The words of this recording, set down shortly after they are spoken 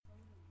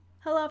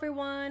Hello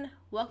everyone,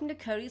 welcome to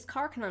Cody's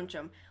Car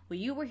Conundrum, where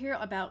you will hear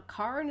about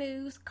car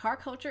news, car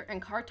culture,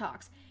 and car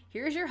talks.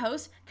 Here's your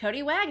host,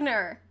 Cody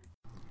Wagner.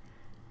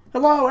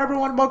 Hello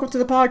everyone, welcome to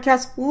the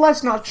podcast.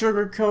 Let's not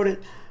sugarcoat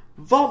it.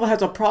 Volvo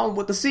has a problem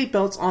with the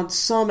seatbelts on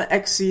some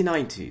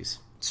XC90s.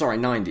 Sorry,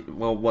 90,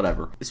 well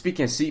whatever.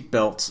 Speaking of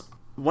seatbelts,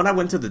 when I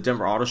went to the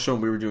Denver Auto Show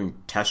and we were doing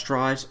test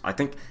drives,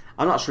 I'm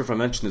not sure if I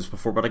mentioned this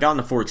before, but I got in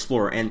the Ford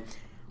Explorer and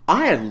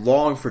I had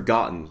long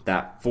forgotten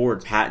that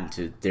Ford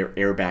patented their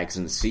airbags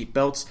in the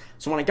seatbelts.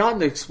 So when I got in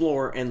the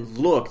Explorer and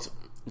looked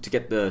to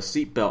get the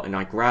seatbelt and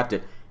I grabbed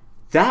it,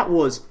 that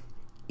was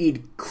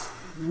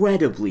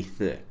incredibly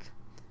thick.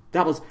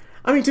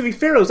 To be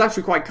fair, it was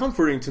actually quite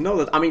comforting to know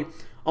that.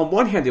 On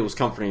one hand, it was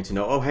comforting to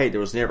know, oh hey, there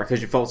was an airbag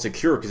because you felt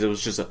secure because it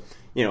was just a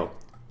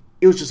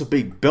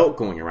big belt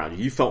going around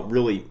you. You felt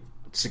really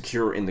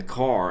secure in the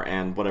car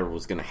and whatever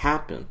was going to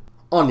happen.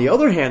 On the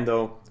other hand,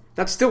 though,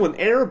 that's still an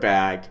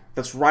airbag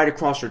that's right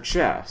across your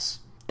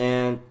chest.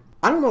 And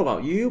I don't know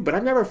about you, but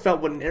I've never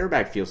felt what an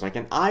airbag feels like.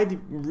 And I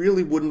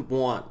really wouldn't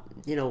want,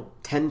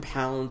 10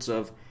 pounds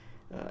of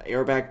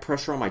airbag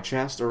pressure on my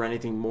chest or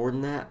anything more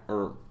than that.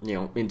 Or,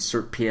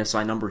 insert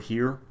PSI number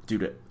here due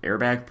to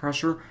airbag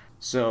pressure.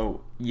 So,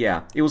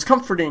 yeah, it was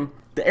comforting.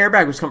 The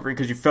airbag was comforting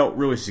because you felt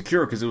really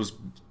secure because it was,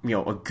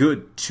 a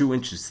good 2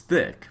 inches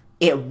thick.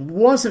 It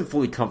wasn't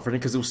fully comforting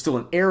because it was still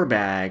an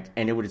airbag,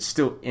 and it would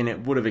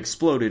have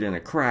exploded in a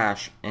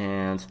crash.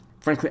 And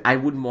frankly, I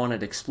wouldn't want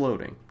it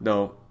exploding.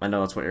 Though I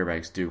know that's what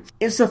airbags do.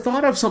 It's the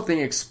thought of something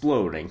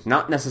exploding,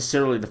 not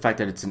necessarily the fact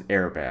that it's an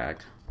airbag.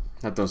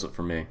 That does it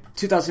for me.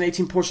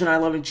 2018 Porsche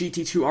 911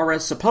 GT2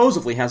 RS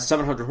supposedly has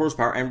 700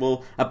 horsepower and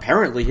will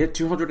apparently hit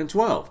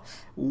 212.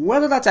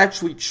 Whether that's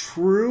actually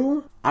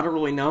true, I don't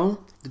really know.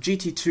 The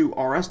GT2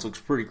 RS looks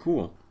pretty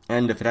cool.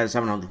 And if it has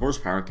 700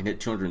 horsepower and can hit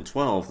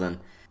 212,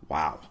 then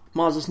wow.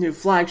 Mazda's new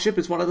flagship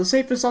is one of the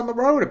safest on the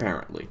road,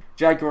 apparently.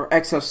 Jaguar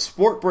XF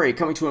Sport Brake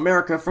coming to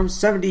America from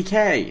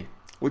 $70,000,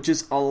 which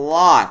is a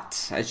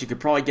lot, as you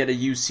could probably get a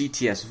used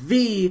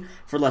CTS-V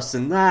for less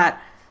than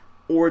that,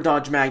 or a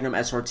Dodge Magnum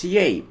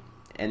SRT8,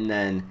 and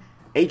then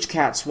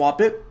HCAT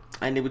swap it,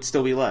 and it would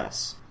still be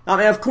less.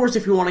 Of course,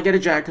 if you want to get a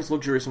Jag because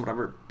luxurious and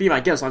whatever, be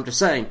my guest. I'm just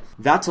saying,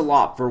 that's a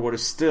lot for what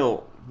is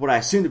still what I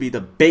assume to be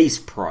the base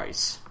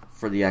price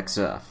for the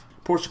XF.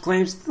 Porsche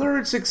claims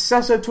third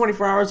successive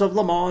 24 hours of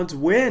Le Mans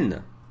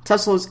win.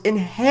 Tesla's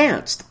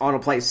enhanced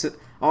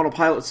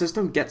autopilot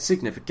system gets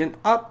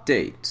significant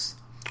updates.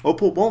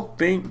 Opel won't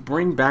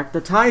bring back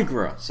the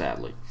Tigra,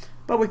 sadly,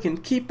 but we can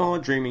keep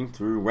on dreaming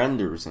through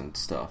renders and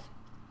stuff.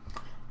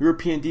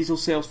 European diesel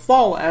sales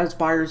fall as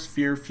buyers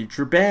fear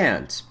future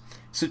bans.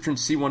 Citroen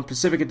C1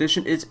 Pacific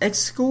Edition is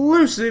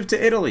exclusive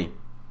to Italy.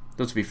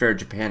 Though to be fair,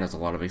 Japan has a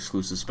lot of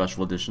exclusive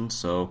special editions,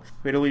 so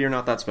Italy, you're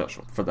not that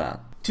special for that.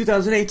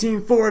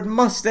 2018 Ford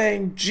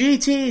Mustang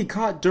GT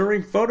caught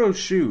during photo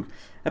shoot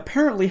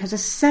apparently has a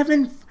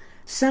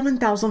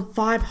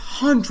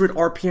 7,500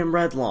 RPM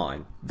red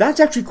line. That's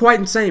actually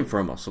quite insane for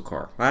a muscle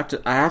car. I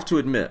have to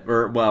admit,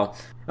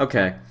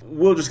 okay,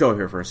 we'll just go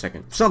here for a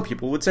second. Some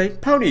people would say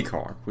pony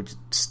car, which is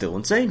still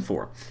insane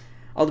for.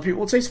 Other people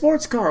would say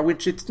sports car,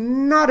 which it's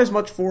not as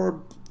much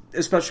for,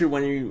 especially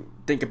when you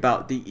think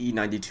about the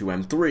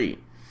E92 M3.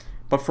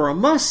 But for a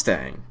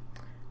Mustang,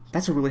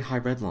 that's a really high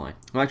red line.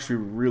 I'm actually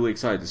really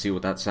excited to see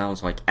what that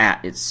sounds like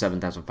at its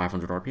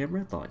 7,500 RPM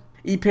red line.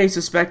 ePay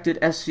suspected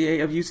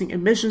FCA of using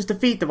emissions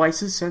defeat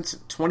devices since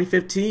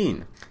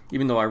 2015.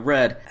 Even though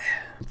in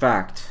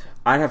fact,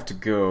 I'd have to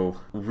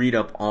go read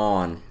up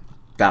on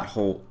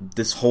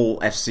this whole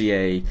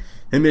FCA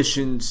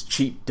emissions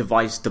cheap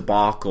device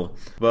debacle.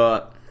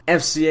 But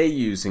FCA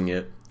using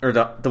it, or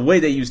the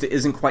way they used it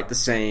isn't quite the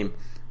same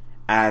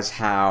as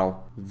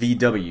how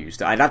VW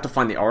used it. I'd have to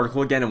find the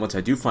article again, and once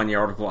I do find the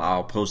article,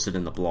 I'll post it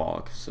in the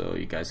blog so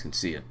you guys can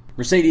see it.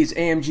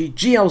 Mercedes-AMG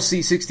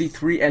GLC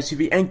 63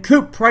 SUV and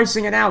coupe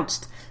pricing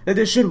announced.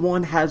 Edition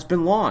 1 has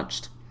been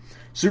launched.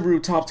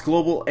 Subaru tops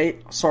global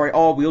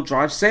all-wheel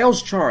drive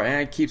sales chart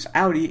and keeps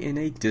Audi in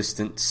a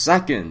distant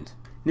second.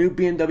 New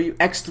BMW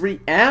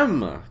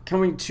X3M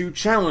coming to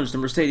challenge the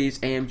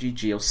Mercedes-AMG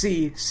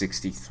GLC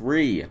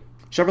 63.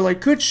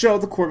 Chevrolet could show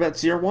the Corvette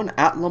ZR1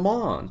 at Le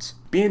Mans.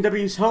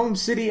 BMW's home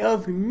city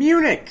of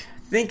Munich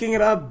thinking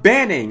about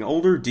banning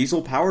older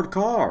diesel-powered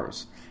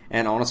cars.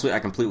 And honestly, I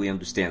completely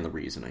understand the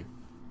reasoning.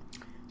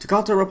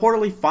 Takata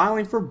reportedly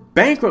filing for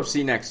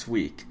bankruptcy next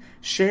week.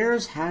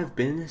 Shares have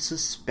been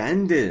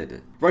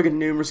suspended. Rugged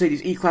new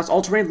Mercedes E-Class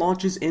All-Terrain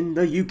launches in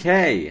the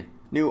UK.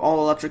 New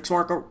all-electric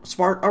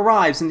Smart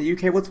arrives in the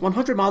UK with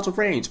 100 miles of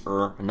range,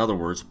 or in other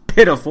words,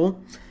 pitiful,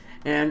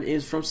 and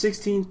is from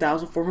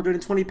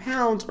 16,420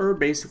 pounds, or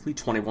basically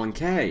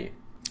 21k.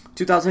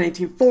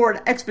 2018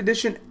 Ford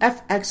Expedition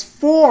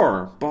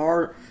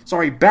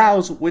FX4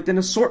 bows with an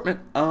assortment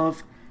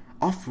of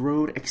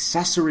off-road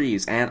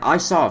accessories. And I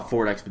saw a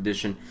Ford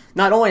Expedition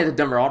not only at the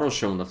Denver Auto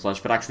Show in the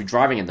flesh, but actually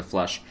driving in the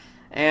flesh.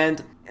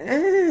 And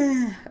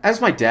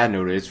as my dad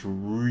noted, it's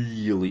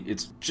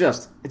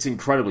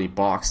incredibly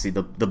boxy.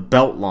 The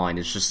belt line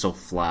is just so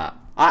flat.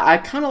 I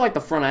kind of like the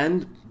front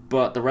end,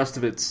 but the rest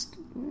of it's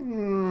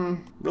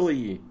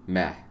really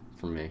meh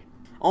for me.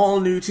 All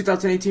new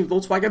 2018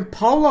 Volkswagen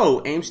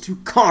Polo aims to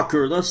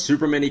conquer the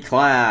Super Mini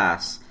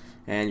class.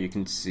 And you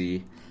can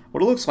see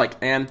what it looks like.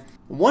 And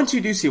once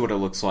you do see what it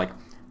looks like,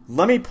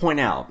 let me point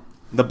out,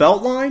 the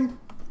belt line,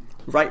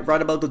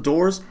 right above the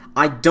doors,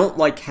 I don't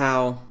like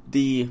how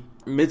the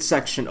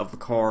midsection of the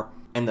car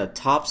and the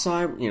top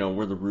side,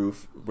 where the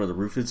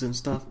roof is and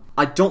stuff,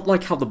 I don't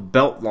like how the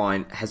belt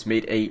line has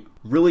made a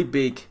really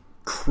big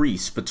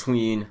crease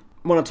between.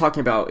 What I'm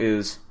talking about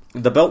is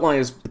the belt line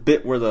is the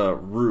bit where the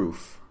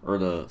roof or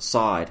the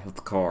side of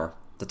the car,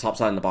 the top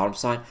side and the bottom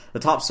side, the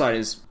top side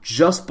is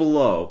just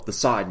below the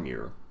side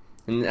mirror,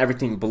 and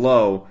everything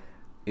below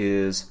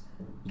is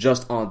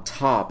just on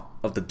top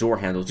of the door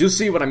handles. You'll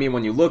see what I mean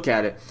when you look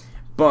at it,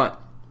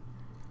 but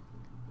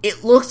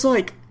it looks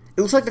like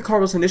the car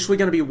was initially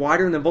going to be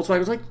wider, and then Volkswagen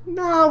was like,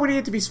 no, we need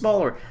it to be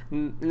smaller.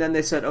 And then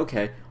they said,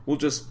 okay, we'll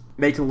just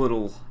make a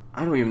little,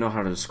 I don't even know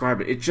how to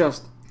describe it. It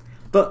just,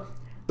 the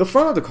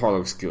front of the car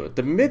looks good.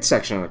 The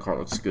midsection of the car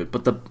looks good.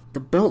 But the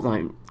belt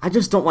line, I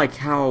just don't like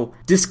how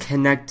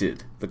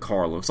disconnected the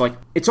car looks. Like,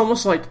 it's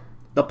almost like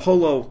the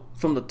Polo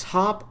from the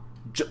top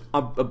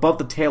above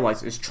the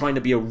taillights is trying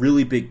to be a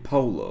really big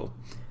Polo.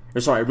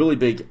 A really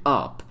big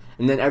up.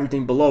 And then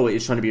everything below it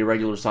is trying to be a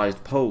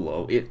regular-sized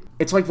Polo.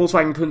 It's like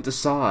Volkswagen couldn't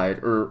decide,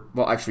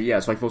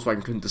 it's like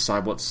Volkswagen couldn't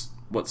decide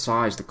what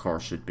size the car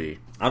should be.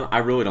 I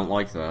really don't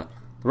like that.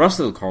 The rest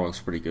of the car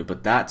looks pretty good,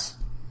 but that's...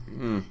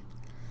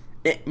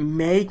 It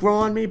may grow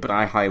on me, but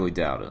I highly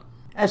doubt it.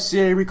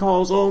 FCA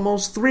recalls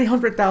almost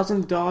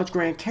 300,000 Dodge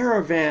Grand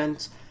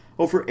Caravans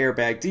over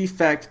airbag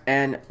defect,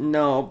 and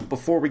no,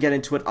 before we get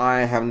into it,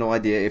 I have no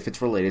idea if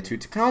it's related to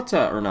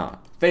Takata or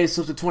not.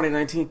 Facelift the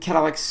 2019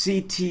 Cadillac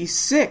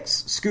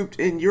CT6 scooped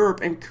in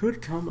Europe and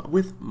could come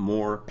with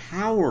more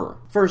power.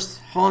 First,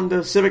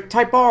 Honda Civic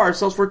Type R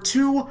sells for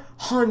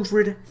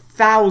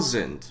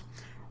 $200,000.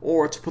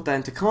 Or, to put that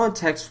into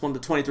context, when the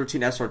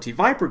 2013 SRT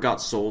Viper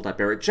got sold at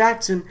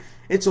Barrett-Jackson,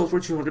 it sold for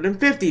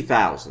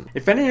 $250,000.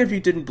 If any of you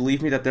didn't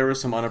believe me that there was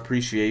some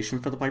unappreciation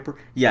for the Viper,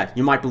 yeah,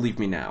 you might believe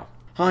me now.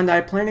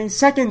 Hyundai planning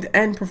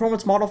second-end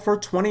performance model for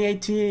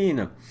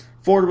 2018.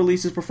 Ford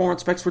releases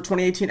performance specs for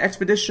 2018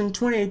 Expedition, and the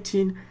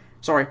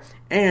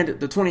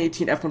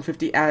 2018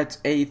 F-150 adds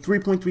a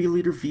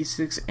 3.3-liter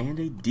V6 and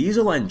a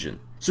diesel engine.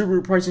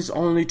 Subaru prices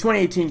only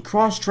 2018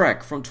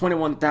 Crosstrek from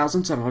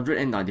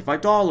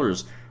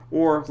 $21,795.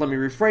 Or, let me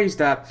rephrase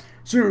that,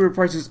 Subaru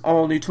prices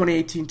all new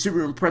 2018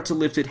 Subaru Impreza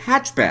lifted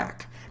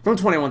hatchback from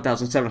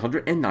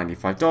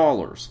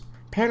 $21,795.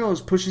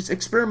 Panoz pushes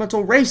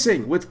experimental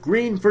racing with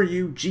Green for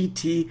You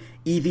GT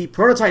EV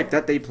prototype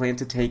that they plan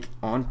to take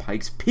on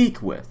Pikes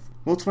Peak with.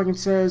 Volkswagen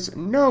says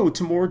no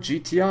to more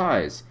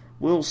GTIs.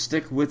 We'll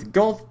stick with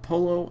Golf,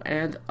 Polo,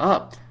 and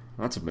Up.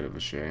 That's a bit of a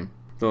shame.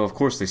 Though, of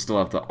course, they still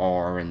have the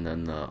R and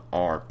then the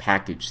R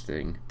package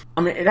thing.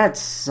 I mean, it adds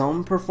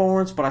some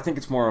performance, but I think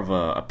it's more of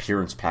an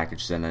appearance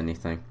package than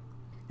anything.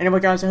 Anyway,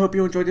 guys, I hope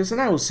you enjoyed this, and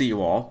I will see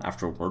you all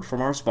after a word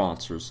from our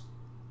sponsors.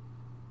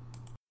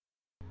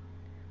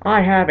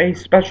 I have a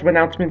special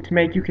announcement to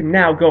make. You can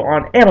now go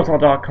on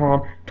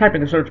Amazon.com, type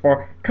in the search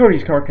bar,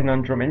 Cody's Car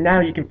Conundrum, and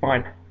now you can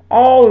find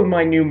all of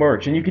my new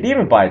merch, and you can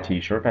even buy a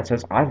t-shirt that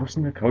says, I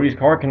listen to Cody's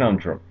Car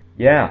Conundrum.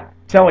 Yeah,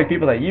 telling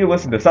people that you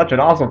listen to such an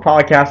awesome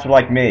podcaster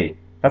like me.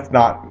 That's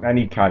not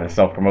any kind of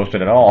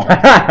self-promotion at all.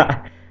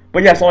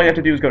 But yes, all you have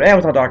to do is go to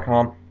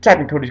Amazon.com, type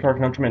in Cody's Car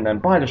Conundrum, and then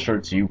buy the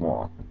shirts you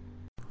want.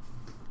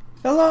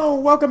 Hello,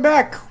 welcome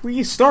back.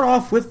 We start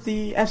off with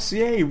the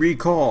FCA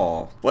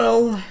recall.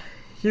 Well,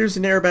 here's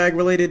an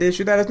airbag-related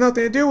issue that has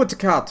nothing to do with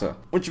Takata,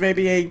 which may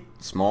be a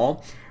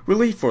small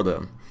relief for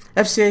them.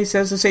 FCA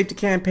says the safety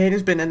campaign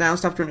has been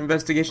announced after an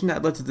investigation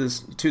that led to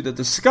the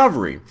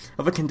discovery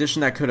of a condition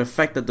that could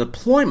affect the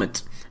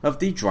deployment of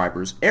the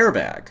driver's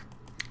airbag.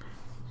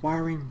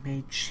 Wiring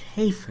may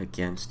chafe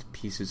against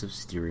pieces of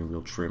steering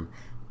wheel trim,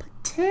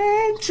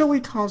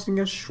 potentially causing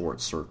a short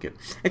circuit,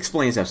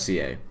 explains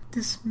FCA.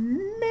 This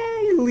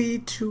may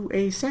lead to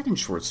a second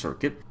short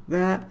circuit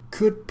that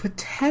could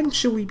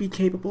potentially be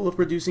capable of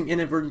producing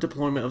inadvertent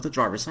deployment of the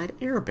driver's side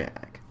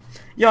airbag.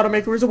 The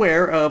automaker is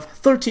aware of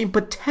 13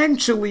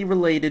 potentially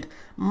related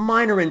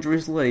minor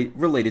injuries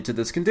related to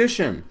this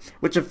condition,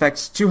 which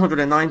affects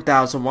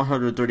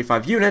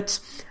 209,135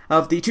 units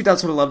of the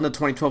 2011 to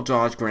 2012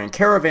 Dodge Grand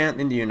Caravan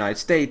in the United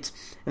States,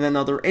 and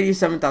another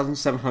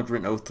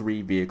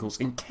 87,703 vehicles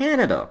in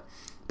Canada,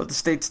 but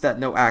states that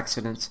no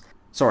accidents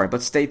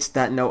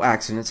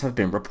have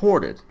been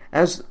reported.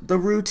 As the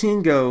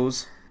routine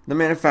goes, the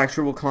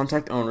manufacturer will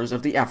contact owners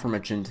of the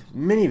aforementioned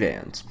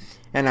minivans,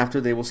 and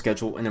after they will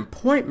schedule an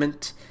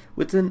appointment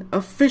with an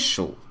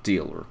official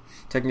dealer.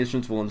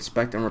 Technicians will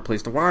inspect and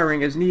replace the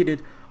wiring as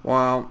needed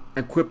while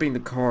equipping the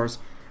cars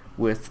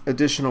with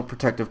additional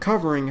protective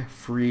covering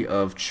free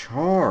of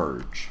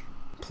charge.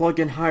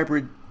 Plug-in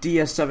hybrid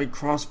DS7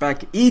 Crossback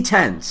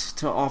E10s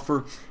to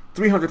offer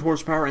 300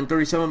 horsepower and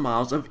 37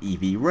 miles of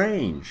EV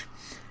range.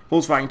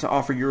 Volkswagen to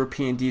offer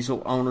European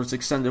diesel owners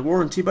extended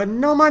warranty, but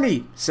no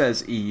money,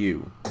 says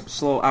EU.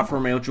 Slow Alfa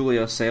Romeo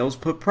Giulia sales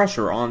put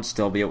pressure on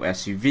Stelvio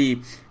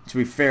SUV to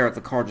be fair,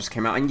 the car just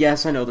came out. And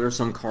yes, I know there are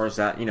some cars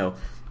that,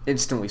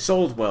 instantly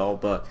sold well,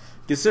 but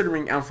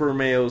considering Alfa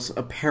Romeo's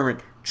apparent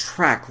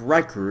track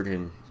record,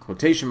 in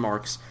quotation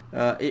marks,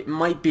 it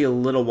might be a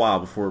little while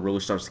before it really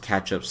starts to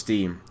catch up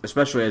steam,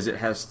 especially as it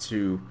has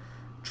to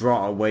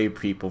draw away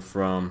people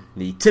from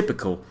the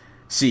typical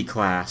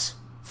C-Class,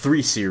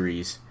 3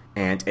 Series,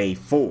 and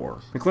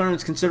A4. McLaren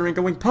is considering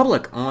going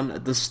public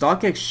on the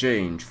stock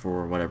exchange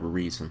for whatever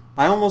reason.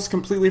 I almost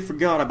completely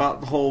forgot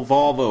about the whole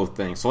Volvo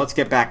thing, so let's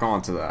get back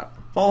onto that.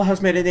 Volvo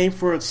has made a name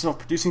for itself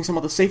producing some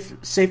of the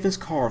safest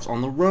cars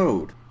on the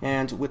road,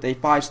 and with a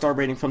 5-star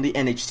rating from the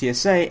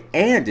NHTSA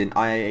and an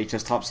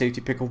IIHS Top Safety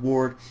Pick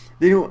Award,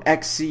 the new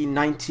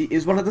XC90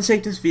 is one of the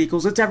safest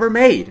vehicles it's ever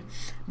made,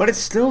 but it's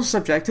still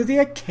subject to the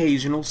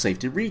occasional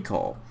safety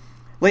recall.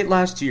 Late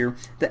last year,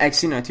 the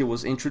XC90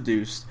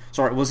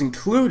 was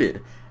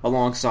included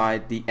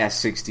alongside the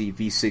S60,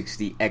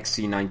 V60,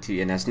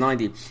 XC90, and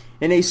S90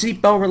 in a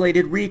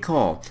seatbelt-related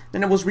recall.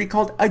 Then it was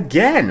recalled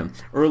again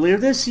earlier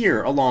this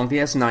year along the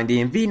S90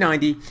 and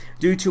V90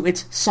 due to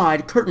its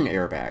side curtain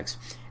airbags.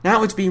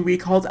 Now it's being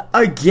recalled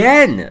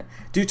again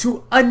due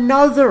to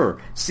another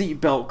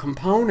seatbelt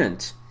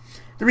component.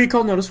 The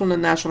recall notice from the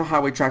National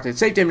Highway Traffic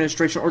Safety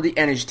Administration, or the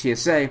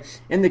NHTSA,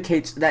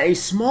 indicates that a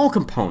small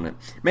component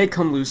may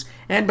come loose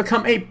and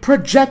become a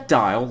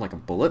projectile, like a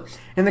bullet,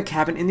 in the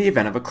cabin in the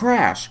event of a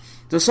crash.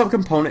 The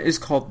subcomponent is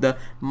called the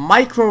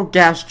micro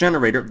gas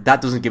generator.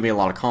 That doesn't give me a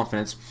lot of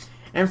confidence,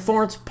 and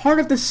forms part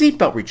of the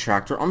seatbelt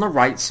retractor on the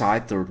right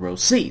side third row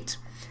seat.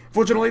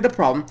 Fortunately, the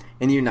problem,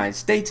 in the United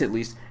States at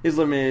least, is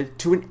limited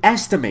to an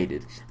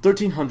estimated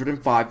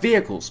 1,305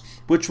 vehicles,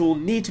 which will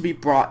need to be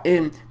brought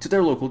in to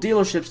their local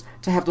dealerships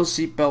to have those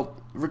seatbelt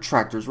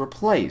retractors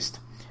replaced.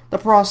 The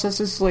process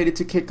is slated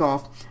to kick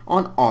off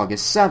on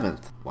August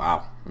 7th.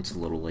 Wow, that's a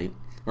little late.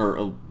 Or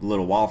a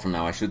little while from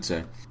now, I should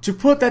say. To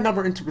put that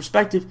number into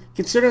perspective,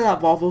 consider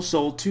that Volvo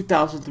sold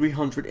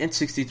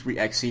 2,363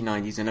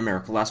 XC90s in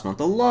America last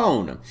month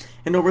alone,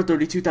 and over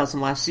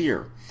 32,000 last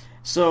year.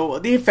 So,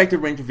 the affected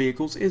range of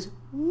vehicles is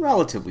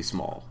relatively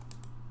small.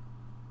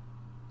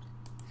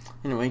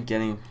 Anyway,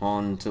 getting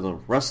on to the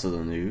rest of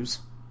the news.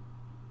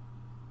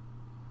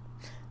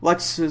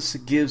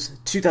 Lexus gives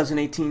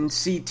 2018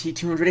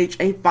 CT200H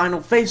a final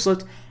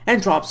facelift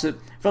and drops it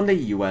from the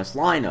US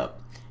lineup.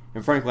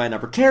 And frankly, I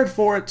never cared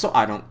for it,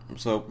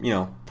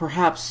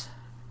 perhaps,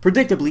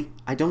 predictably,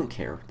 I don't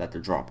care that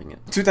they're dropping it.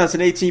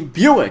 2018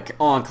 Buick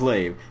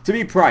Enclave to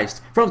be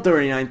priced from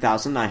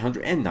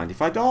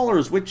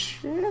 $39,995, which,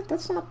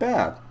 that's not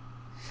bad.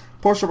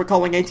 Porsche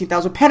recalling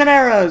 18,000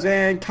 Panameras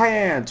and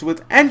Cayennes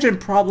with engine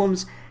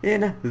problems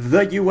in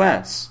the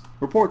US.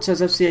 Report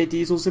says FCA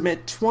diesels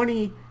emit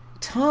 20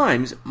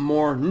 times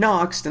more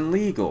NOx than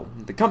legal.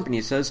 The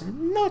company says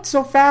not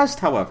so fast,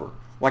 however.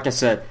 Like I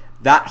said,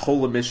 that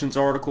whole emissions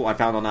article I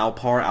found on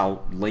Alpar,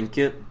 I'll link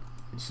it,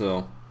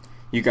 so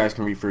you guys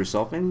can read for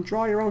yourself and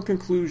draw your own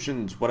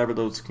conclusions, whatever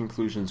those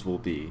conclusions will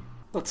be.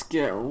 Let's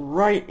get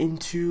right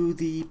into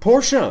the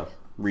Porsche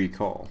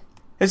recall.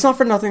 It's not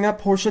for nothing that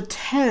Porsche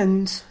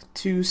tends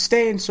to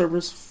stay in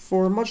service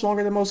for much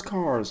longer than most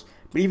cars,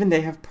 but even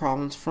they have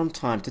problems from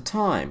time to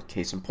time.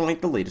 Case in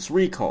point, the latest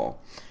recall.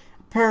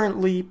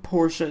 Apparently,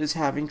 Porsche is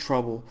having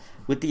trouble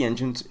with the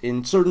engines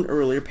in certain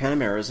earlier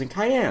Panameras and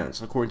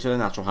Cayennes, according to the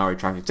National Highway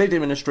Traffic Safety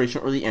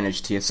Administration, or the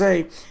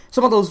NHTSA.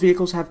 Some of those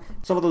vehicles have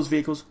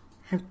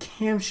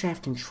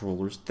camshaft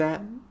controllers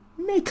that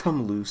may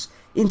come loose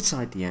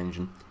inside the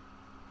engine,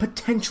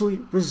 potentially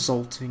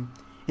resulting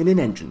in an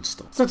engine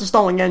stall. Since a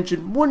stalling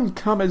engine wouldn't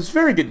come as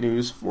very good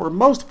news for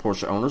most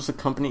Porsche owners, the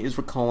company is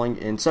recalling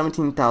in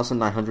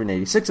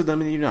 17,986 of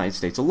them in the United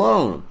States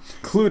alone.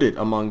 Included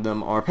among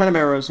them are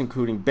Panameras,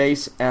 including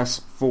base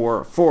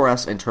S4,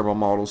 4S, and turbo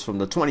models from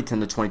the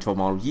 2010 to 2012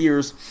 model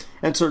years,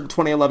 and certain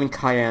 2011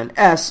 Cayenne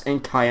S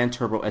and Cayenne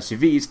Turbo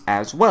SUVs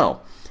as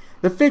well.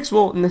 The fix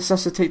will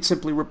necessitate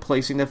simply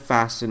replacing the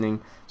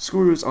fastening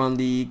screws on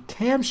the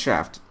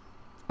camshaft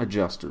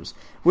adjusters,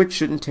 which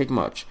shouldn't take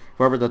much.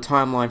 However, the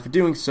timeline for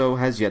doing so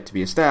has yet to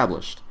be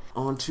established.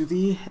 On to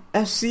the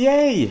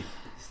FCA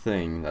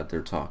thing that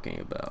they're talking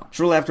about.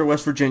 Shortly after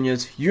West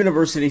Virginia's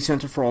University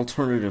Center for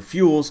Alternative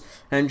Fuels,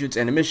 Engines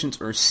and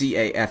Emissions, or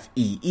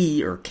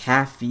CAFEE, or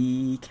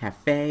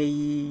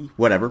CAFE,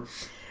 whatever,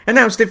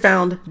 announced they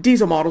found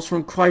diesel models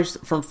from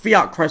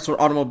Fiat Chrysler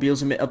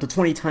automobiles emit up to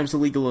 20 times the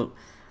legal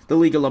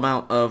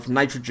amount of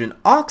nitrogen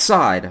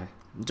oxide.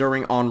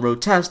 During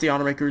on-road tests, the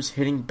automaker is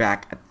hitting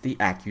back at the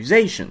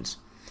accusations.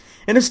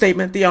 In a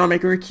statement, the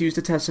automaker accused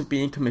the tests of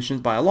being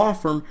commissioned by a law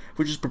firm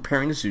which is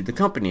preparing to sue the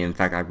company. In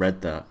fact, I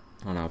read that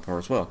on Alpar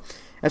as well.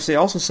 FCA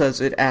also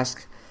says it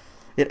asked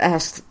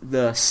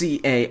the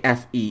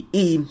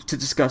CAFEE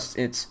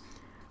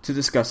to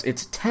discuss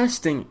its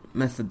testing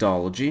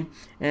methodology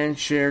and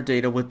share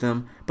data with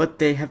them, but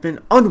they have been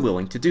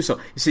unwilling to do so.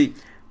 You see,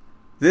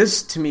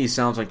 this to me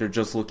sounds like they're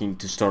just looking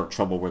to start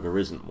trouble where there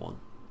isn't one.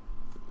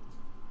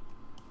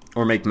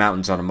 Or make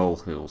mountains out of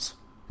molehills.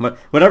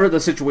 Whatever the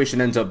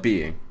situation ends up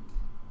being.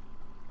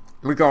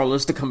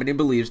 Regardless, the company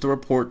believes the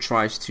report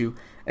tries to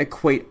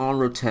equate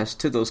on-road tests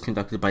to those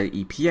conducted by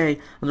the EPA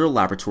under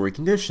laboratory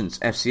conditions.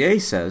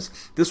 FCA says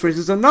this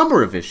raises a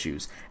number of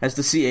issues, as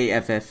the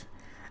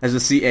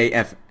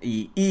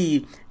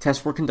CAFEE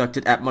tests were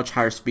conducted at much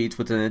higher speeds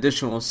with an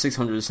additional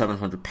 600 to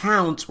 700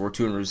 pounds, or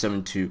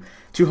 272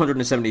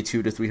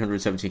 to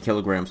 317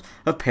 kilograms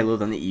of payload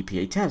than the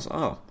EPA test.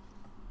 Oh,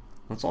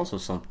 that's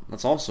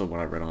also what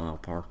I read on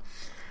Alpar.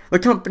 The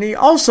company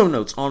also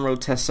notes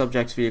on-road test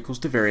subjects vehicles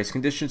to various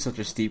conditions such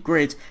as steep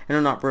grades and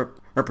are not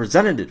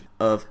representative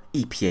of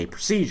EPA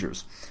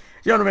procedures.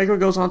 The automaker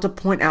goes on to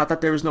point out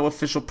that there is no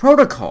official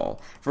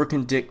protocol for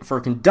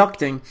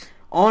conducting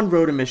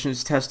on-road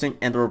emissions testing,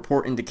 and the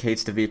report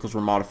indicates the vehicles were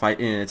modified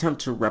in an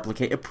attempt to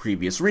replicate a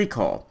previous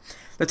recall.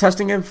 The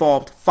testing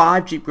involved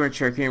 5 Jeep Grand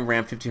Cherokee and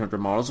Ram 1500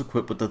 models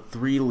equipped with a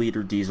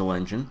 3-liter diesel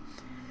engine.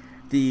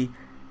 The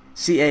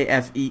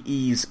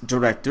CAFEE's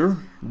director,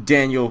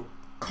 Daniel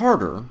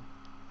Carder,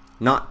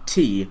 not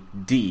T-D-C-A-R-D-E-R,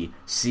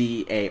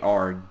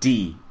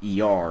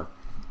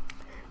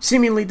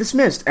 seemingly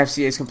dismissed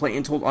FCA's complaint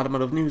and told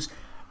Automotive News,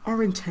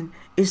 "Our intent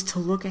is to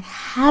look at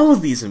how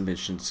these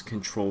emissions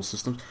control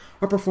systems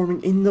are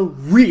performing in the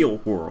real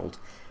world.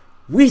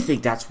 We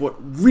think that's what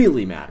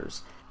really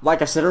matters."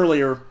 Like I said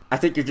earlier, I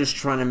think you're just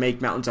trying to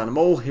make mountains out of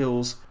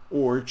molehills,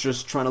 or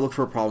just trying to look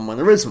for a problem when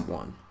there isn't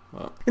one.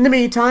 In the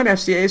meantime,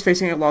 FCA is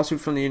facing a lawsuit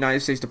from the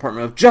United States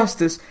Department of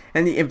Justice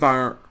and the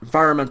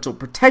Environmental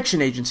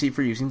Protection Agency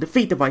for using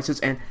defeat devices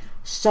and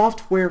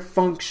software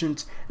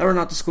functions that were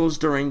not disclosed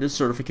during the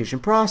certification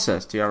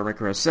process. The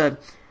automaker has said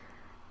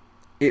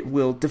it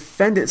will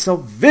defend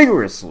itself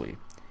vigorously,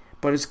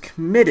 but is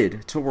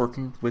committed to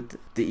working with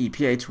the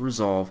EPA to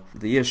resolve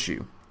the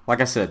issue.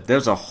 Like I said,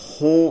 there's a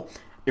whole,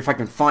 if I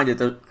can find it,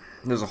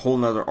 there's a whole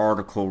nother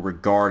article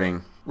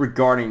regarding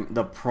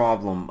the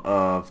problem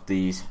of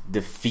these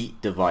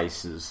defeat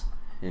devices,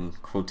 in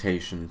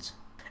quotations.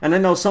 And I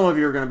know some of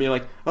you are going to be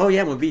like, oh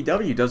yeah, when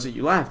VW does it,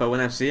 you laugh, but when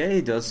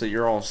FCA does it,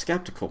 you're all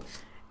skeptical.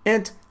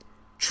 And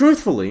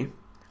truthfully,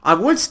 I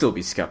would still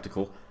be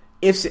skeptical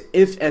if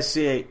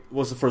FCA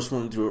was the first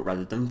one to do it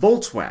rather than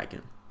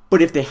Volkswagen.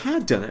 But if they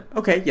had done it,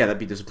 okay, yeah, that'd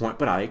be disappointing,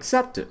 but I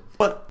accept it.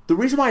 But the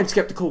reason why I'm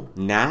skeptical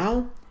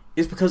now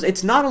is because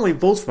it's not only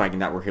Volkswagen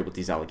that were hit with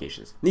these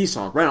allegations.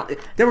 Nissan, Renault,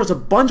 there was a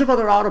bunch of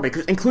other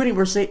automakers, including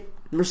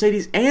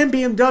Mercedes and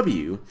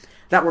BMW,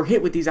 that were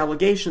hit with these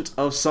allegations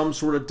of some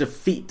sort of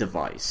defeat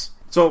device.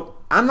 So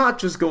I'm not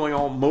just going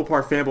all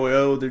Mopar fanboy,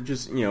 oh, they're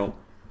just,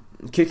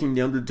 kicking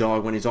the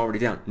underdog when he's already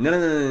down.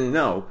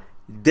 No.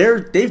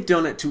 They've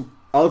done it to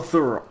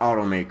other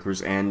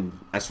automakers, and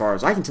as far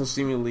as I can tell,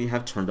 seemingly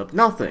have turned up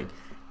nothing.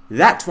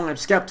 That's why I'm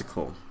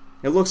skeptical.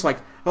 It looks like,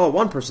 oh,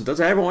 one person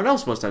does it, everyone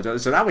else must have done it.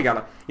 So now we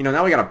gotta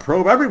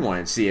probe everyone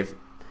and see if,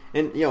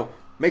 and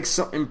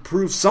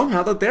improve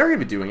somehow that they're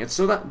even doing it,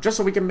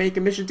 so we can make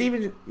emissions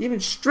even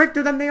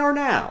stricter than they are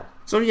now.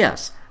 So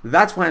yes,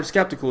 that's why I'm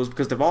skeptical, is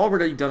because they've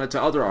already done it to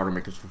other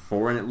automakers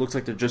before, and it looks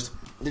like they're just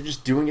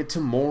doing it to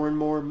more and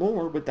more and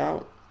more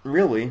without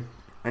really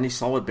any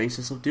solid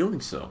basis of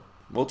doing so.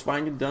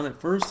 Volkswagen done it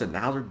first, and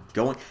now they're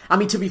going. I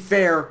mean, to be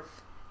fair,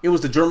 it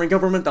was the German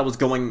government that was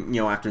going,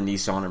 after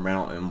Nissan and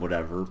Renault and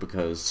whatever,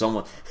 because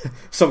some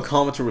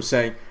commenter was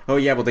saying, oh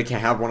yeah, well they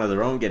can't have one of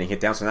their own getting hit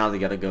down, so now they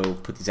gotta go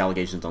put these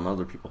allegations on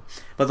other people.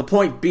 But the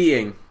point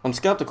being, I'm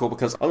skeptical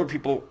because other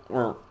people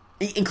were,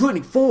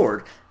 including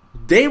Ford,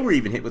 they were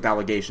even hit with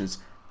allegations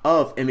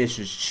of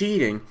emissions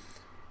cheating,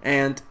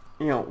 and,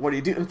 what do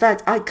you do? In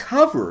fact, I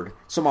covered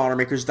some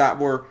automakers that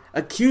were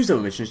accused of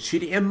emissions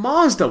cheating, and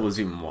Mazda was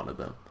even one of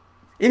them.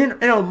 In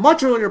a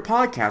much earlier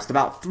podcast,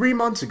 about 3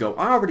 months ago,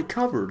 I already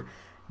covered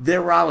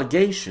there were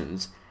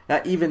allegations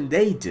that even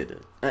they did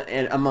it,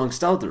 and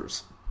amongst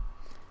others.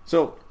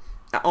 So,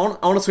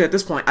 honestly, at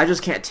this point, I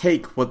just can't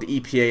take what the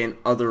EPA and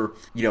other,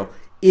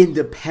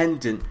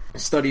 independent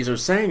studies are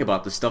saying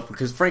about this stuff,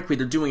 because frankly,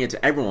 they're doing it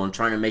to everyone,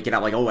 trying to make it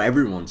out like, oh,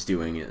 everyone's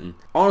doing it. And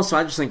honestly,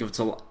 I just think it's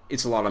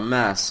a lot of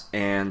mess.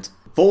 And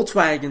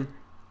Volkswagen,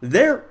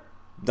 they're,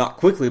 not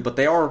quickly, but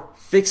they are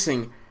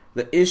fixing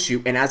the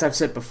issue. And as I've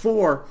said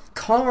before,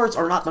 cars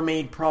are not the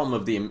main problem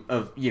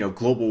of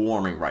global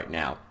warming right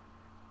now.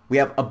 We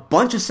have a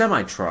bunch of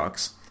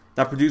semi-trucks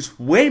that produce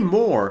way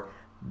more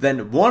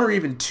than 1 or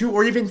even 2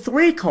 or even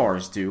 3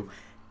 cars do.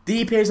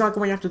 The EPA is not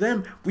going after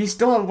them. We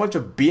still have a bunch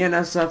of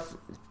BNSF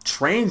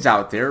trains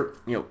out there,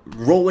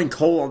 rolling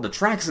coal on the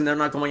tracks, and they're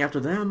not going after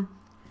them.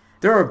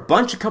 There are a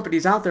bunch of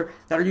companies out there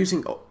that are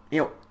using,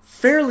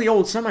 fairly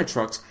old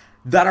semi-trucks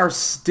that are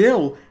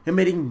still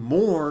emitting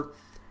more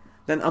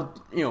than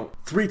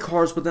 3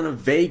 cars within a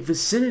vague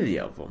vicinity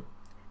of them,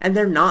 and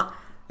they're not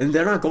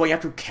going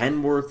after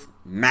Kenworth,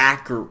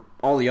 Mack, or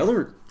all the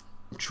other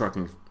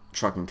trucking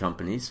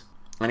companies.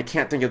 And I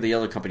can't think of the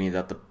other company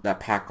that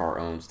PACCAR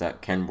owns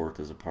that Kenworth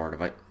is a part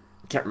of. I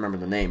can't remember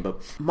the name,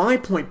 but my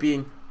point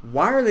being,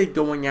 why are they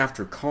going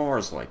after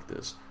cars like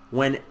this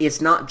when it's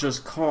not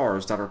just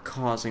cars that are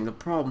causing the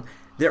problem?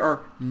 There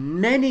are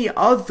many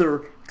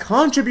other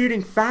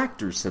contributing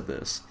factors to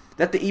this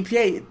that the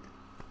EPA,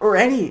 or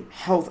any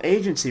health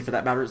agency for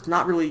that matter, is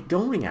not really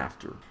going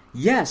after.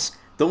 Yes,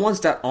 the ones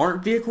that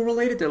aren't vehicle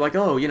related, they're like,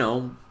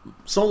 oh,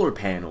 solar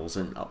panels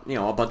and,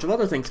 a bunch of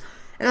other things.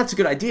 And that's a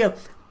good idea,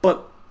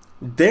 but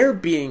they're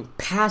being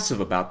passive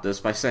about this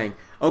by saying,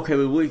 okay,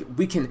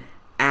 we can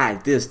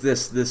add this,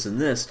 and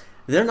this.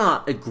 They're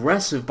not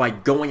aggressive by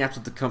going after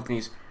the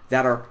companies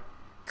that are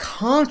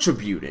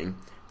contributing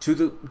to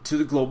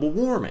the global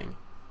warming.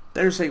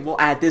 They're saying, well,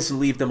 add this and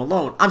leave them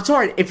alone. I'm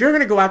sorry, if you're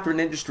going to go after an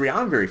industry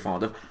I'm very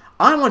fond of,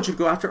 I want you to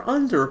go after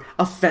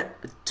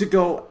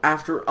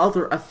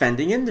other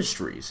offending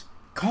industries.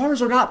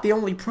 Cars are not the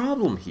only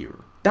problem here.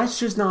 That's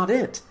just not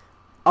it.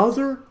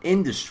 Other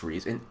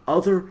industries and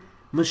other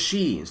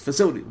machines,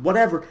 facilities,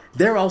 whatever,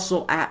 they're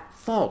also at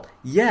fault.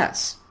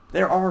 Yes,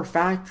 there are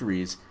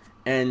factories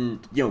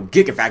and,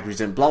 gigafactories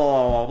and blah,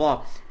 blah, blah,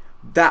 blah,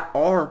 that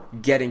are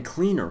getting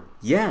cleaner.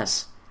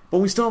 Yes, but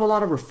we still have a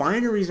lot of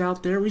refineries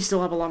out there. We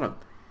still have a lot of,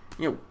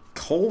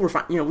 coal we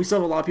still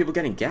have a lot of people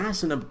getting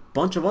gas and a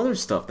bunch of other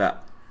stuff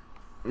that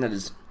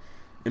is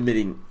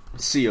emitting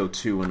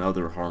CO2 and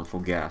other harmful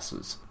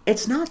gases.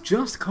 It's not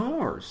just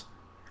cars.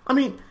 I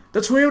mean,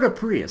 the Toyota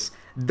Prius,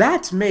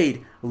 that's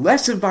made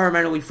less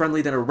environmentally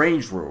friendly than a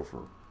Range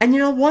Rover. And you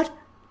know what?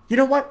 The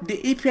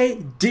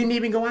EPA didn't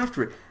even go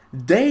after it.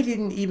 They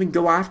didn't even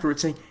go after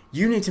it saying,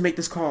 you need to make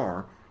this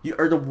car,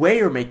 or the way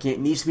you're making it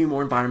needs to be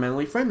more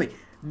environmentally friendly.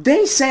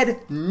 They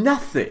said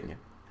nothing.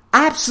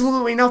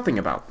 Absolutely nothing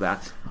about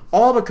that.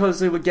 All because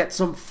they would get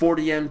some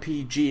 40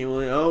 mpg and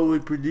oh,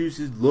 it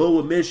produces low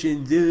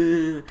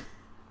emissions.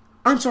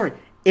 I'm sorry.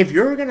 If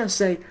you're going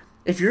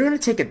to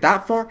take it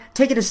that far,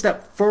 take it a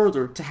step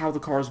further to how the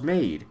car's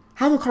made.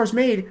 How the car's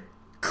made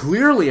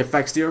clearly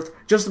affects the earth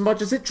just as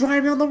much as it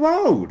driving on the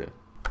road.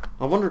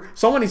 I wonder,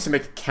 someone needs to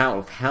make a count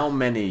of how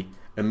many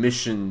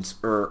emissions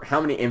or how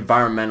many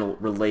environmental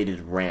related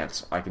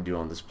rants I can do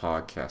on this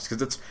podcast,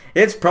 because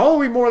it's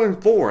probably more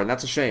than 4, and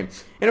that's a shame.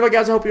 Anyway,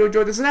 guys, I hope you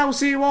enjoyed this, and I will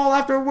see you all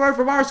after a word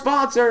from our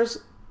sponsors.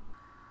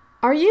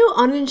 Are you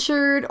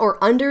uninsured or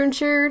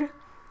underinsured?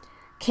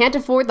 Can't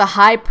afford the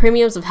high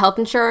premiums of health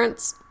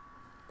insurance?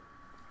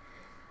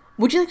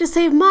 Would you like to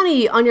save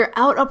money on your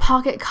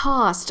out-of-pocket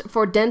cost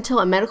for dental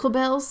and medical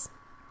bills?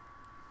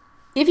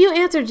 If you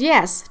answered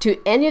yes to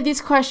any of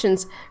these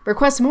questions,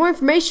 request more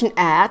information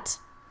at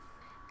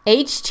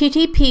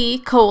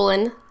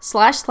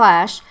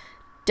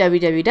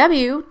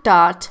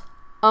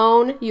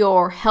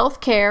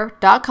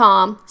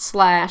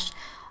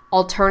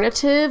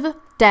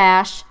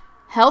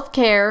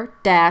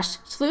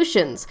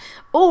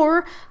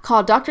or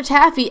call Dr.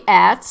 Taffy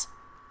at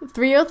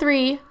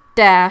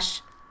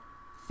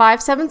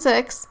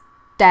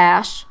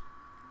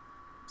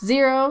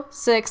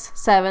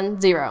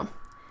 303-576-0670.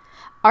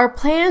 Our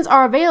plans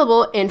are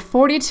available in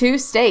 42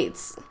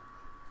 states.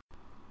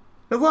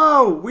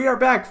 Hello, we are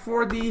back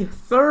for the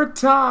 3rd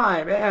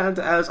time, and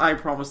as I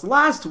promised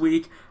last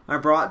week, I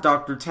brought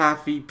Dr.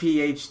 Taffy,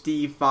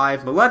 PhD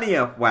 5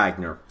 Millennia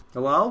Wagner.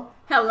 Hello?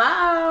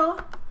 Hello!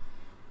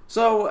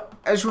 So,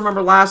 as you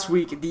remember last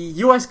week, the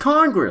U.S.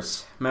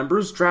 Congress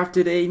members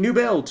drafted a new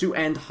bill to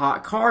end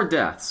hot car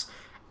deaths,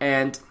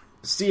 and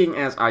seeing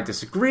as I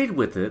disagreed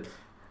with it,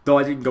 though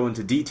I didn't go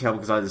into detail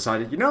because I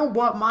decided, you know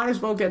what, might as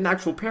well get an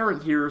actual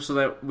parent here so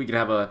that we could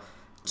have a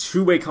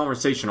two-way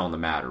conversation on the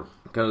matter.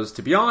 Because,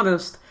 to be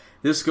honest,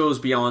 this goes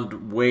beyond the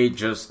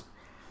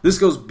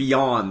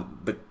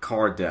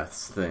car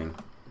deaths thing.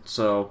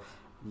 So,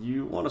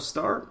 you want to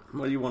start?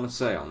 What do you want to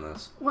say on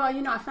this? Well,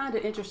 I find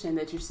it interesting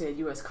that you said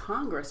U.S.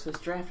 Congress was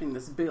drafting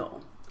this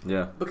bill.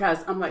 Yeah.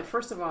 Because I'm like,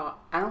 first of all,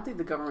 I don't think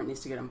the government needs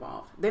to get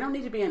involved. They don't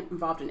need to be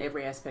involved in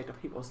every aspect of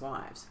people's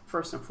lives,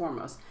 first and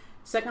foremost.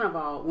 Second of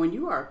all, when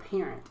you are a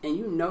parent and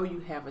you know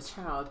you have a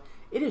child,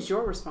 it is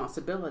your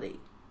responsibility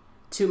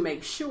to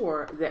make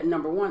sure that,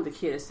 number one, the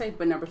kid is safe,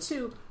 but number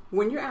two,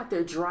 when you're out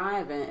there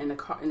driving and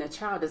the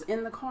child is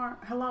in the car,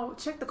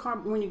 check the car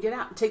when you get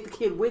out and take the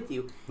kid with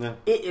you. Yeah.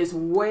 It is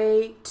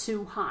way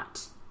too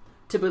hot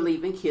to be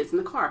leaving kids in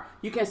the car.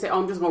 You can't say,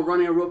 I'm just going to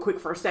run in real quick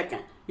for a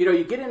second.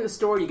 You get in the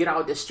store, you get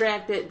all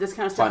distracted, this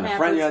kind of stuff happens. Find a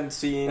friend you hadn't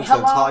seen since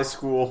high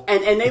school.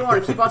 And they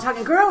want to keep on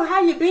talking, girl,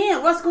 how you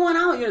been? What's going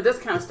on? This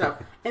kind of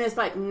stuff. And it's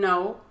like,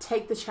 no,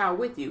 take the child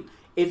with you.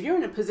 If you're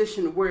in a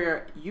position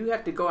where you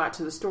have to go out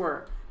to the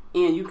store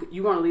and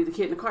you want to leave the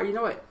kid in the car, you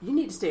know what? You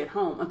need to stay at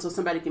home until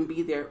somebody can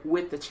be there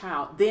with the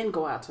child, then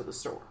go out to the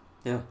store.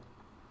 Yeah.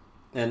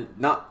 And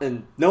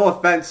no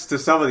offense to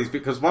some of these,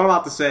 because what I'm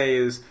about to say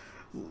is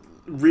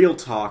real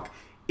talk.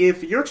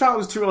 If your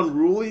child is too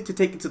unruly to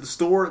take it to the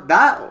store,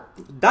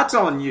 that's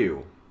on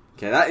you.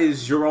 Okay, that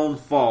is your own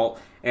fault,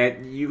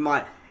 and you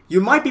might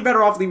be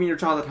better off leaving your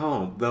child at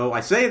home. Though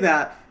I say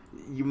that,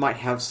 you might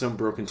have some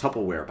broken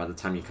Tupperware by the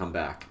time you come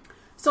back.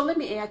 So let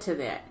me add to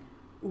that.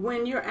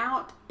 When you're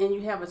out and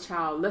you have a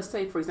child, let's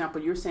say, for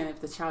example, you're saying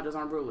if the child is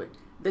unruly.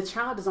 The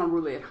child is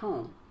unruly at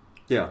home.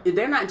 Yeah.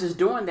 They're not just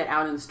doing that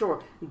out in the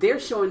store. They're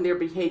showing their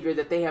behavior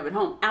that they have at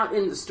home out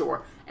in the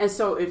store. And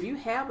so if you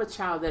have a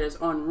child that is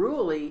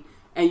unruly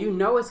and you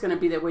know it's going to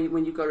be that way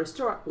when you go to the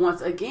store,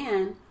 once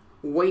again,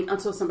 wait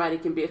until somebody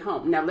can be at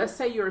home. Now, let's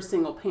say you're a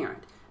single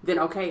parent. then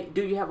okay,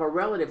 do you have a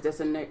relative that's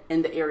in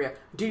the area?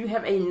 Do you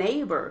have a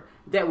neighbor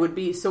that would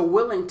be so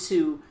willing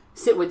to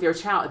sit with your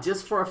child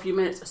just for a few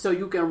minutes so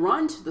you can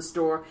run to the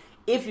store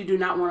if you do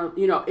not want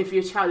to, if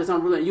your child is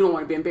unruly, you don't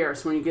want to be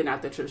embarrassed when you're getting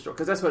out there to the store,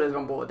 because that's what it's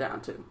going to boil down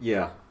to.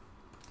 Yeah.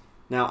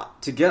 Now,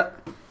 to get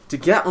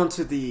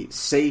onto the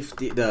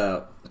safety,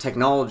 the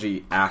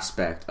technology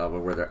aspect of it,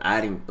 where they're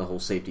adding the whole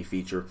safety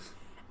feature,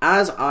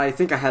 as I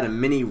think I had a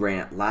mini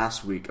rant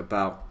last week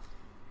about,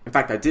 in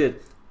fact I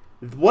did,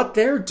 what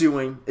they're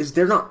doing is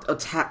they're not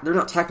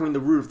tackling the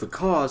root of the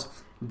cause,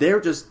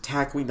 they're just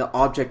tackling the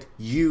object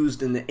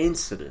used in the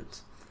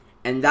incident.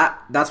 And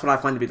that's what I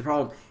find to be the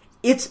problem.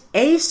 It's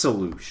a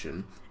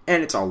solution,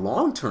 and it's a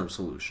long-term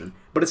solution,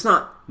 but it's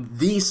not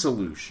the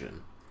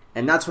solution.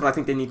 And that's what I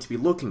think they need to be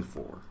looking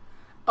for.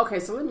 Okay,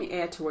 so let me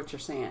add to what you're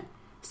saying.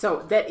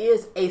 So that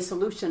is a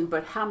solution,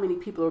 but how many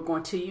people are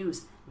going to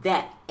use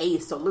that a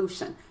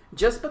solution?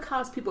 Just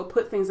because people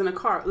put things in a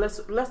car,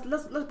 let's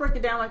break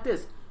it down like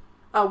this.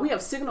 We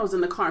have signals in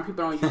the car and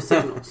people don't use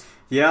signals.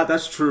 Yeah,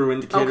 that's true.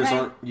 Indicators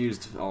aren't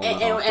used all that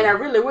often. And I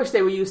really wish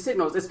they would use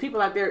signals. There's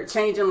people out there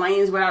changing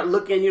lanes without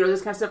looking,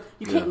 this kind of stuff.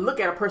 You can't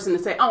look at a person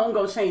and say, oh, I'm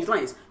going to change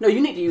lanes. No,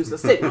 you need to use the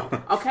signal,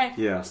 okay?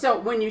 Yeah. So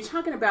when you're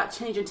talking about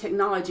changing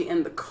technology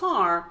in the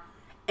car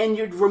and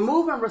you're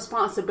removing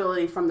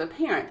responsibility from the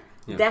parent,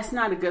 that's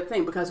not a good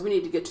thing, because we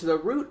need to get to the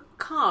root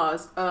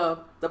cause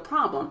of the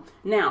problem.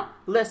 Now,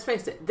 let's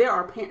face it, there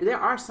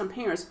are some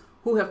parents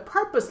who have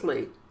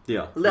purposely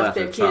left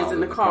their kids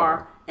in the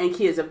car, and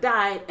kids have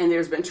died, and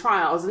there's been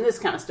trials and this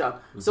kind of stuff.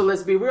 Mm-hmm. So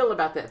let's be real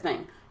about that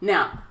thing.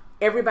 Now,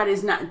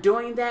 everybody's not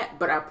doing that,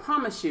 but I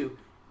promise you,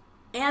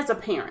 as a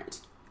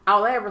parent,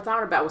 all I ever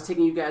thought about was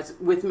taking you guys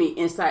with me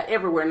inside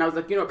everywhere. And I was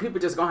like,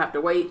 people just going to have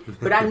to wait.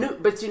 But I knew,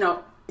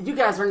 you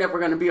guys are never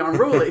going to be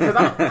unruly, because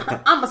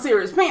I'm a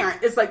serious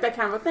parent. It's like that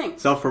kind of a thing.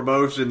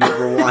 Self-promotion,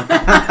 number one.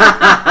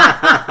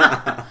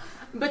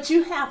 But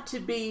you have to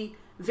be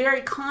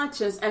very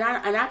conscious, and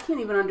I can't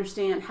even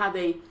understand how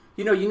they,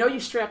 you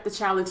strap the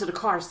child into the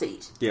car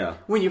seat. Yeah.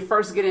 When you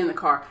first get in the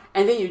car,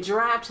 and then you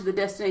drive to the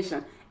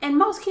destination, and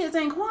most kids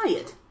ain't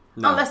quiet.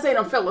 No. Unless they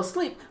don't fell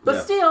asleep.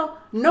 But still,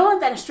 knowing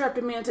that I strapped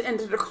them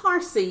into the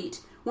car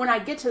seat, when I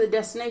get to the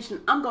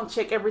destination, I'm going to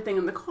check everything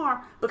in the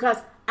car, because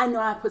I know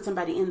I put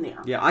somebody in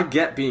there. Yeah, I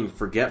get being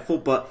forgetful,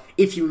 but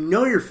if you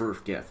know you're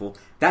forgetful,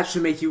 that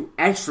should make you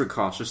extra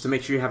cautious to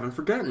make sure you haven't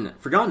forgotten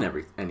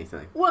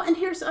anything. Well, and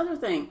here's the other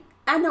thing.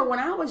 I know when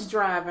I was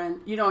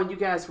driving, and you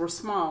guys were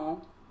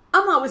small,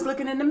 I'm always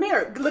looking in the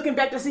mirror, looking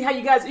back to see how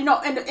you guys, in the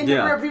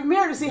rearview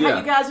mirror to see how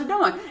you guys are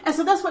doing. And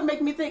so that's what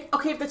makes me think,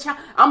 okay, if the child,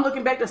 I'm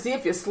looking back to see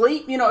if you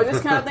sleep,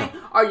 this kind of thing.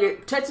 Are you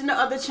touching the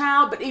other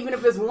child? But even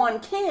if it's one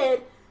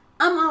kid,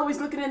 I'm always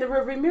looking in the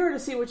rearview mirror to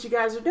see what you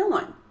guys are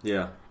doing.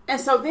 Yeah. And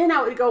so then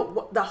I would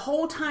go, the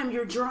whole time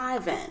you're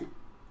driving,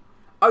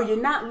 are you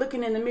not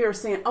looking in the mirror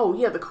saying, oh,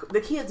 yeah,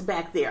 the kid's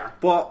back there?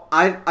 Well,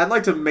 I'd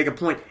like to make a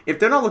point. If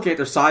they're not looking at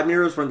their side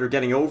mirrors when they're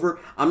getting over,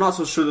 I'm not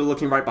so sure they're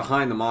looking right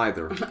behind them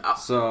either.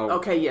 So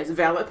okay, yes,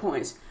 valid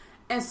points.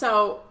 And